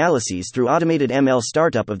research and analyses through automated ML.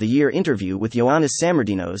 Startup of the Year interview with Ioannis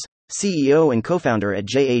Samardinos, CEO and co-founder at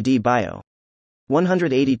JAD Bio.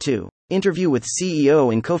 182. Interview with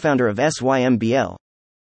CEO and co-founder of SYMBL.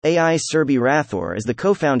 AI. Serbi Rathor is the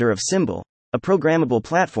co-founder of Symbol, a programmable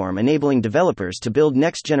platform enabling developers to build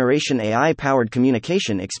next-generation AI-powered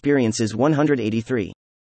communication experiences. 183.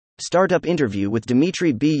 Startup interview with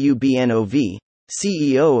Dmitry Bubnov,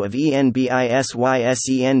 CEO of ENBISYS.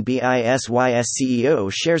 ENBISYS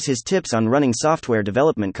CEO shares his tips on running software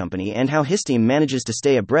development company and how his team manages to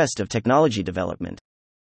stay abreast of technology development.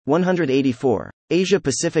 184. Asia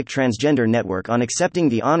Pacific Transgender Network on accepting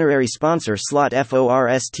the honorary sponsor slot.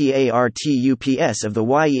 FORSTARTUPS of the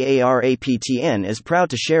YEARAPTN is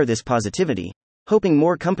proud to share this positivity, hoping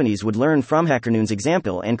more companies would learn from HackerNoon's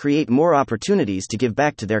example and create more opportunities to give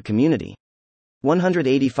back to their community.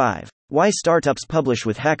 185. Why startups publish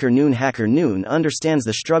with HackerNoon. HackerNoon understands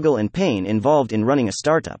the struggle and pain involved in running a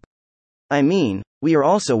startup. I mean, we are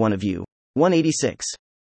also one of you. 186.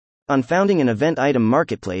 On founding an event item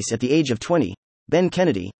marketplace at the age of 20, Ben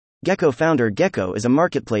Kennedy, Gecko founder. Gecko is a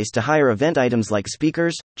marketplace to hire event items like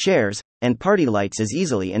speakers, chairs, and party lights as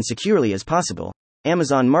easily and securely as possible.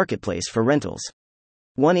 Amazon Marketplace for rentals.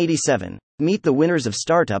 187. Meet the winners of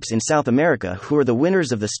startups in South America. Who are the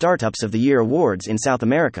winners of the Startups of the Year awards in South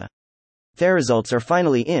America? Their results are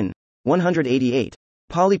finally in. 188.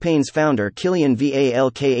 Polypane's founder Kilian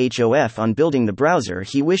Valkhof on building the browser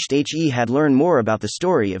he wished he had learned more about the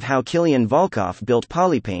story of how Kilian Valkhof built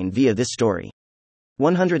Polypane via this story.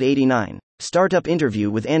 189. Startup interview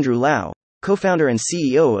with Andrew Lau, Co-founder and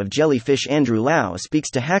CEO of Jellyfish Andrew Lau speaks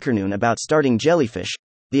to HackerNoon about starting Jellyfish,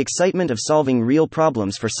 the excitement of solving real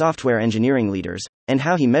problems for software engineering leaders, and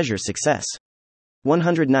how he measures success.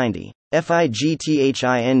 190.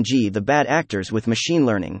 FIGTHING The Bad Actors with Machine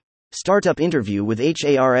Learning. Startup interview with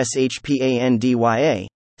HARSHPANDYA,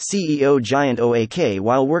 CEO Giant OAK.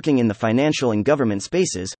 While working in the financial and government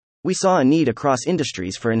spaces, we saw a need across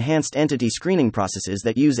industries for enhanced entity screening processes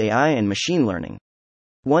that use AI and machine learning.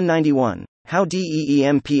 191. How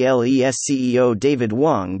DEEMPLES CEO David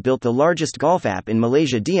Wong built the largest golf app in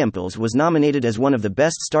Malaysia. Diemples was nominated as one of the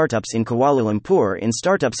best startups in Kuala Lumpur in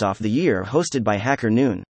Startups of the Year, hosted by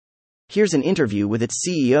HackerNoon. Here's an interview with its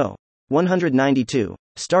CEO. 192.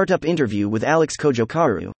 Startup interview with Alex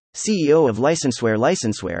Kojokaru, CEO of Licenseware.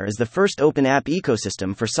 Licenseware is the first open app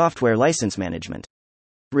ecosystem for software license management.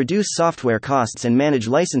 Reduce software costs and manage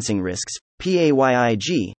licensing risks,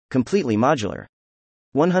 PAYIG, completely modular.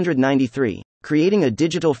 193. Creating a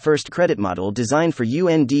digital-first credit model designed for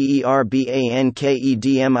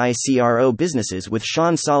UNDERBANKEDMICRO businesses with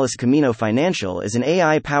Sean Solis. Camino Financial is an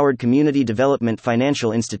AI-powered community development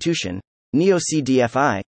financial institution,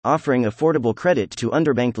 NEO-CDFI, offering affordable credit to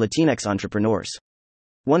underbanked Latinx entrepreneurs.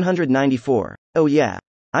 194. Oh yeah.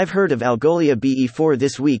 I've heard of Algolia BE4.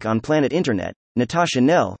 This week on Planet Internet, Natasha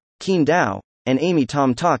Nell, Keen Dao, and Amy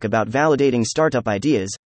Tom talk about validating startup ideas,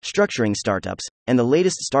 structuring startups, and the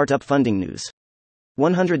latest startup funding news.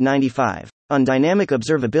 195. On dynamic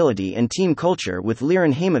observability and team culture with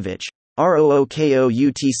Liran Haimovich,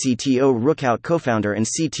 ROOKOUTCTO Rookout co-founder and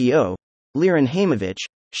CTO. Liran Haimovich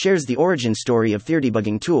shares the origin story of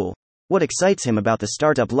Theordebugging tool, what excites him about the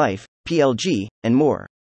startup life, PLG, and more.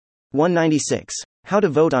 196. How to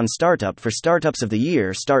vote on Startup for Startups of the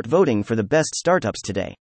Year. Start voting for the best startups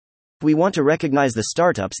today. We want to recognize the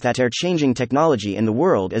startups that are changing technology in the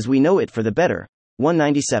world as we know it for the better.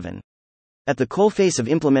 197. At the coalface of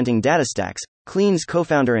implementing DataStax, Clean's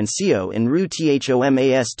co-founder and CEO Enru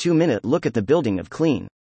Thomas 2-minute look at the building of Clean.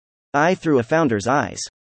 Eye through a founder's eyes.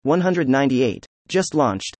 198. Just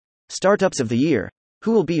launched. Startups of the Year.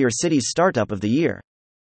 Who will be your city's Startup of the Year?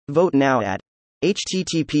 Vote now at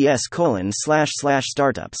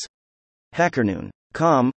https://startups.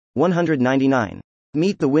 HackerNoon.com. 199.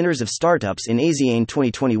 Meet the winners of Startups in ASEAN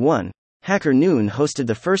 2021. HackerNoon hosted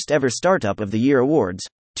the first ever Startup of the Year awards.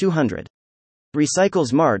 200. Recycle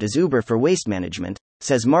Smart is Uber for waste management,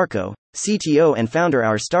 says Marco, CTO and founder.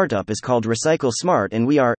 Our startup is called Recycle Smart and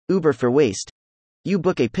we are Uber for waste. You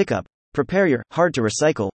book a pickup, prepare your hard to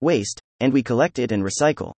recycle waste, and we collect it and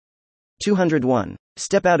recycle. 201.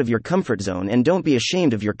 Step out of your comfort zone and don't be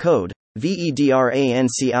ashamed of your code.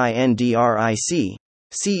 VEDRANCINDRIC,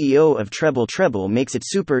 CEO of Treble. Treble makes it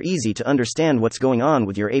super easy to understand what's going on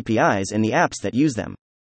with your APIs and the apps that use them.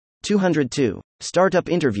 202. Startup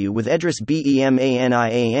interview with Edris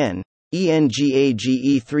Bemanian,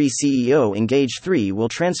 ENGAGE3 CEO. Engage 3 will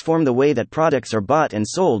transform the way that products are bought and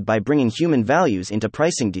sold by bringing human values into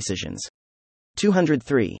pricing decisions.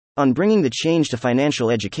 203. On bringing the change to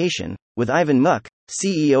financial education, with Ivan Muck,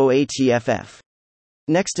 CEO ATFF.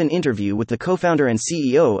 Next, an interview with the co-founder and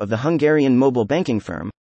CEO of the Hungarian mobile banking firm,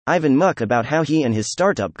 Ivan Muck, about how he and his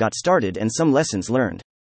startup got started and some lessons learned.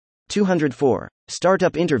 204.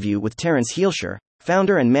 Startup interview with Terence Healshire,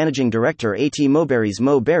 founder and managing director AT Moberries.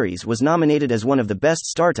 Moberries was nominated as one of the best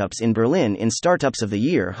startups in Berlin in Startups of the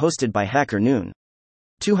Year, hosted by HackerNoon.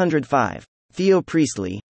 205. Theo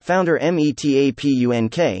Priestley, founder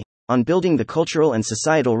METAPUNK, on building the cultural and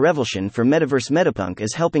societal revolution for Metaverse. Metapunk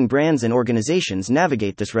is helping brands and organizations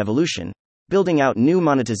navigate this revolution, building out new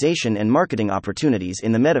monetization and marketing opportunities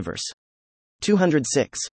in the metaverse.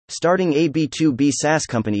 206. Starting a B2B SaaS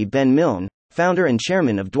company. Ben Milne, founder and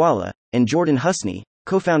chairman of Dwolla, and Jordan Husney,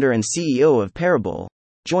 co-founder and CEO of Parabole,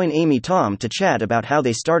 join Amy Tom to chat about how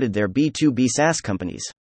they started their B2B SaaS companies.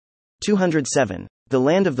 207. The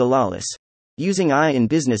Land of the Lawless. Using AI in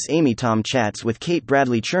business. Amy Tom chats with Kate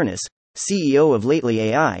Bradley Chernis, CEO of Lately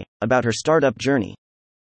AI, about her startup journey.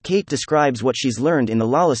 Kate describes what she's learned in the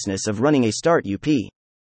lawlessness of running a startup.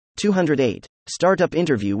 208. Startup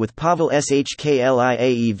interview with Pavel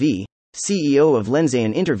Shkliaev, CEO of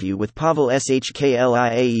Lensae. Interview with Pavel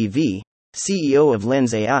Shkliaev, CEO of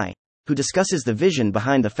Lens AI, who discusses the vision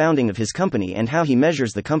behind the founding of his company and how he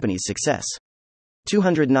measures the company's success.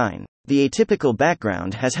 209. The atypical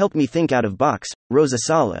background has helped me think out of box. Rosa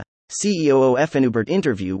Sala, CEO of Nubert.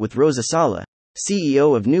 Interview with Rosa Sala,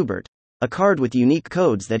 CEO of Nubert, a card with unique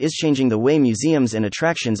codes that is changing the way museums and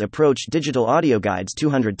attractions approach digital audio guides.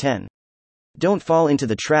 210. Don't fall into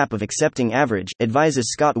the trap of accepting average,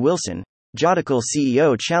 advises Scott Wilson, Jodical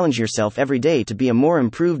CEO. Challenge yourself every day to be a more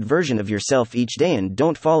improved version of yourself each day and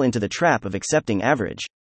don't fall into the trap of accepting average.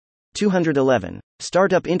 211.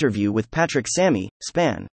 Startup interview with Patrick Sammy,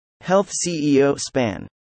 Span Health CEO. Span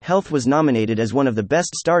Health was nominated as one of the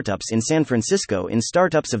best startups in San Francisco in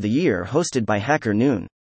Startups of the Year, hosted by Hacker Noon.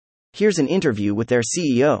 Here's an interview with their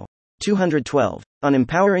CEO. 212. On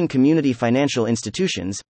empowering community financial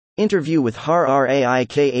institutions, interview with Har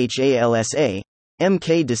Raikhalsa,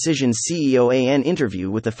 MK Decisions CEO. An interview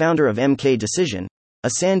with the founder of MK Decision,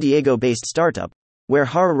 a San Diego-based startup, where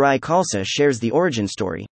Har Raikhalsa shares the origin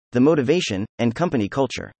story, the motivation, and company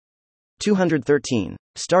culture. 213.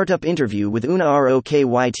 Startup interview with Una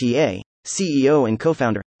RokYTA, CEO and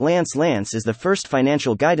co-founder. Lance is the first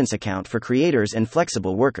financial guidance account for creators and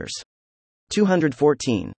flexible workers.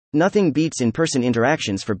 214. Nothing beats in-person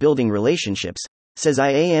interactions for building relationships, says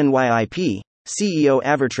IANYIP, CEO.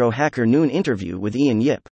 Avertro. Hacker Noon interview with Ian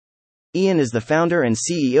Yip. Ian is the founder and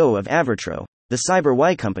CEO of Avertro, the cyber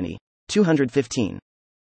Y company. 215.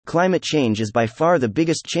 Climate change is by far the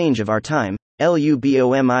biggest change of our time.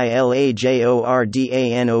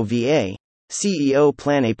 LUBOMILAJORDANOVA, CEO.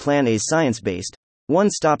 Plan A's science-based,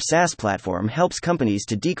 one-stop SaaS platform helps companies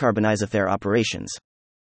to decarbonize their operations.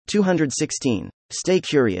 216. Stay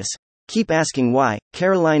curious. Keep asking why.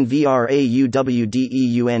 Caroline Vraudeunt,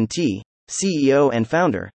 CEO and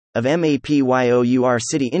founder of MAPYOUR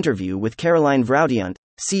City. Interview with Caroline Vraudeunt,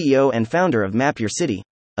 CEO and founder of Map Your City,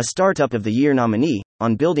 a Startup of the Year nominee,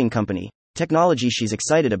 on building company, technology she's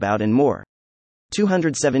excited about and more.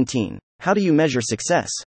 217. How do you measure success?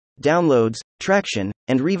 Downloads, traction,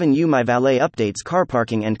 and revenue. My Valet updates car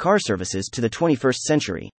parking and car services to the 21st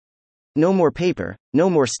century. No more paper, no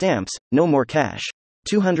more stamps, no more cash.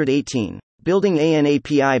 218. Building an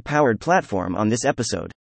API-powered platform. On this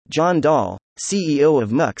episode, John Dahl, CEO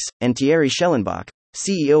of Mux, and Thierry Schellenbach,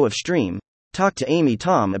 CEO of Stream, talk to Amy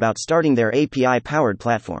Tom about starting their API-powered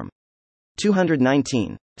platform.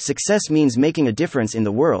 219. Success means making a difference in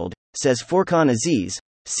the world, says Forkan Aziz,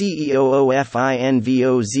 CEO of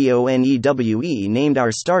Finvozonewe. Named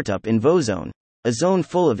our startup InvoZone, a zone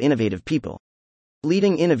full of innovative people.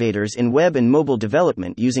 Leading innovators in web and mobile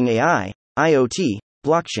development using AI, IoT,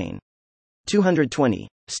 blockchain. 220.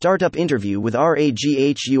 Startup interview with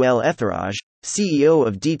Raghul Etharaj, CEO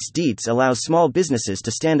of Deets. Deets allows small businesses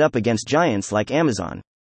to stand up against giants like Amazon.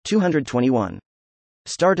 221.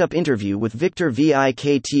 Startup interview with Victor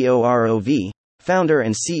Viktorov, founder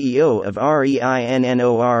and CEO of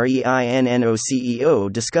Reinno.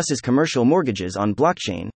 CEO discusses commercial mortgages on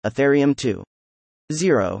blockchain, Ethereum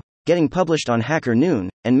 2.0, getting published on Hacker Noon,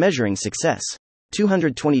 and measuring success.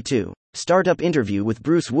 222. Startup interview with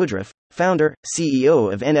Bruce Woodruff, founder,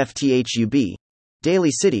 CEO of NFTHUB,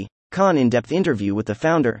 Daily City, Con. In-depth interview with the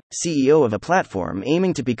founder, CEO of a platform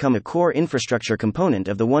aiming to become a core infrastructure component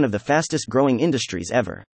of one of the fastest growing industries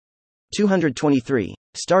ever. 223.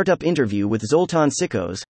 Startup interview with Zoltan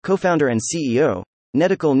Sikos, co-founder and CEO,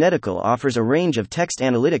 Netical. Netical offers a range of text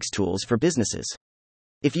analytics tools for businesses.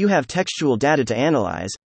 If you have textual data to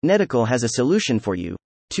analyze, Netical has a solution for you.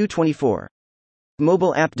 224.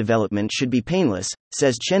 Mobile app development should be painless,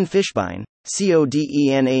 says Chen Fishbein,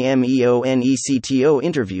 CODENAMEONECTO.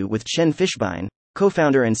 Interview with Chen Fishbein,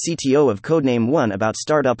 co-founder and CTO of Codename One about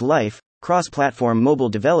startup life, cross-platform mobile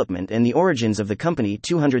development and the origins of the company.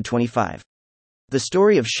 225. The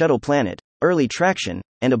story of Shuttle Planet, early traction,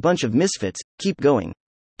 and a bunch of misfits. Keep going.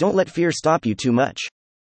 Don't let fear stop you too much.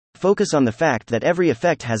 Focus on the fact that every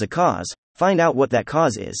effect has a cause, find out what that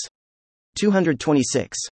cause is.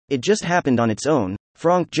 226. It just happened on its own.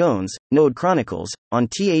 Frank Jones, Node Chronicles, on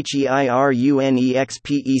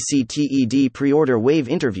THEIRUNEXPECTED. Pre-order Wave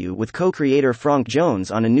interview with co-creator Frank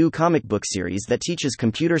Jones on a new comic book series that teaches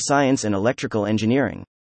computer science and electrical engineering.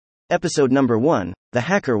 Episode number 1, The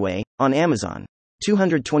Hacker Way, on Amazon.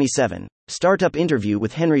 227. Startup interview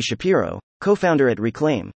with Henry Shapiro, co-founder at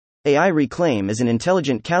Reclaim. AI Reclaim is an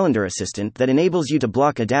intelligent calendar assistant that enables you to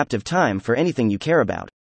block adaptive time for anything you care about.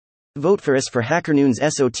 Vote for us for Hacker Noon's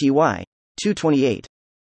SOTY. 228.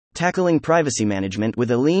 Tackling privacy management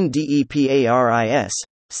with Aline Deparis,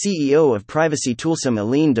 CEO of Privacy Tools. I'm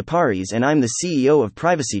Aline Deparis and I'm the CEO of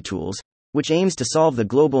Privacy Tools, which aims to solve the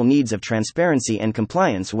global needs of transparency and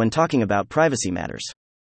compliance when talking about privacy matters.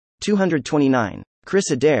 229. Chris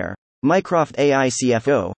Adair, Mycroft AI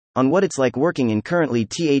CFO, on what it's like working in currently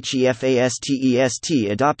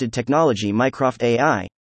THEFASTEST adopted technology. Mycroft AI,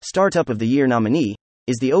 Startup of the Year nominee,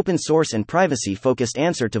 is the open source and privacy-focused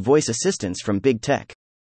answer to voice assistants from big tech.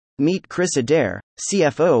 Meet Chris Adair,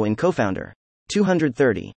 CFO and co-founder.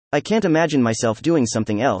 230. I can't imagine myself doing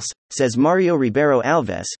something else, says Mario Ribeiro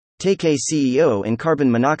Alves, Take CEO and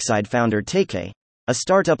carbon monoxide founder. Take, a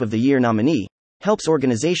Startup of the Year nominee, helps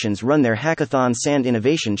organizations run their hackathon sand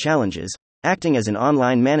innovation challenges, acting as an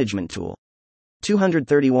online management tool.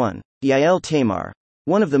 231. Yael Tamar,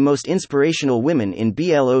 one of the most inspirational women in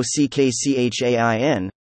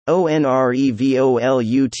BLOCKCHAIN,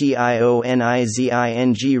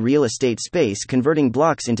 ONREVOLUTIONIZING real estate space, converting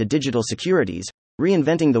blocks into digital securities,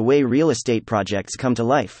 reinventing the way real estate projects come to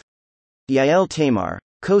life. Yael Tamar,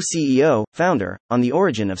 co-CEO, founder, on the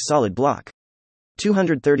origin of Solid Block.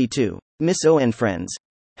 232. Miss O and Friends,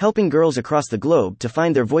 helping girls across the globe to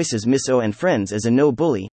find their voices. Miss O and Friends is a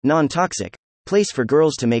no-bully, non-toxic place for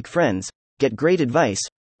girls to make friends, get great advice,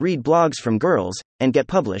 read blogs from girls, and get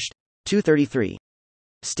published. 233.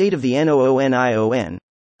 State of the NOONION,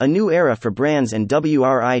 a new era for brands. And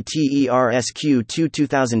WRITERSQ2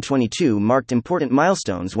 2022 marked important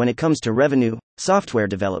milestones when it comes to revenue, software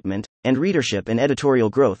development, and readership and editorial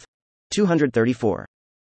growth. 234.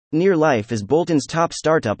 Near Life is Bolton's top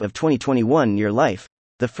startup of 2021. Near Life,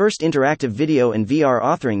 the first interactive video and VR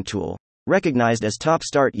authoring tool, recognized as Top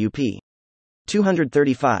Start UP.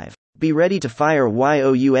 235. Be ready to fire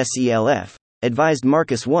YOUSELF, advised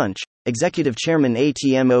Marcus Wunsch, Executive Chairman.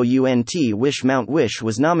 ATMOUNT. Wish. Mount Wish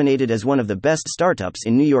was nominated as one of the best startups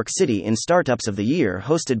in New York City in Startups of the Year,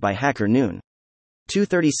 hosted by Hacker Noon.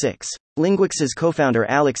 236. Linguix's co-founder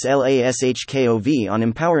Alex Lashkov on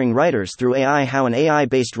empowering writers through AI. How an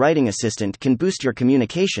AI-based writing assistant can boost your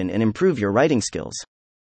communication and improve your writing skills.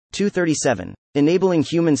 237. Enabling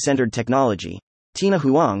human-centered technology. Tina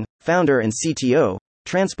Huang, founder and CTO,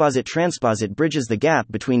 Transposit. Transposit bridges the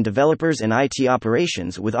gap between developers and IT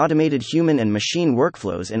operations with automated human and machine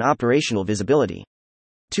workflows and operational visibility.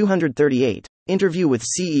 238. Interview with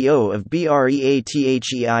CEO of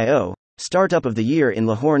BREATHEIO, Startup of the Year in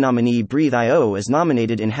Lahore. Nominee Breathe.io is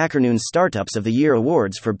nominated in HackerNoon's Startups of the Year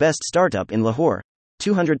Awards for Best Startup in Lahore.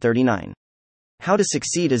 239. How to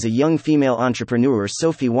Succeed as a Young Female Entrepreneur.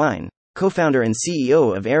 Sophie Wine, co-founder and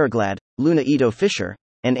CEO of Aeroglad, Luna Ito Fisher,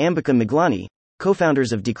 and Ambika Miglani,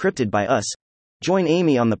 co-founders of Decrypted by Us, join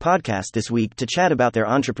Amy on the podcast this week to chat about their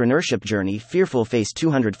entrepreneurship journey. Fearful Face.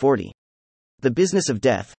 240. The Business of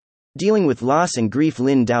Death, dealing with loss and grief.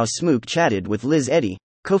 Lynn Dow Smook chatted with Liz Eddy,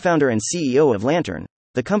 co-founder and CEO of Lantern,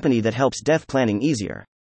 the company that helps death planning easier.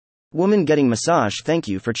 Woman Getting Massage. Thank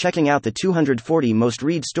you for checking out the 240 most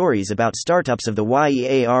read stories about startups of the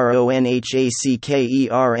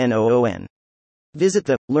YEARONHACKERNOON. Visit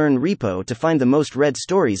the Learn repo to find the most read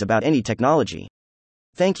stories about any technology.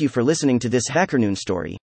 Thank you for listening to this HackerNoon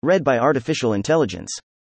story, read by artificial intelligence.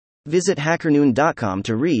 Visit hackernoon.com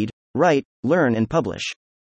to read, write, learn, and publish.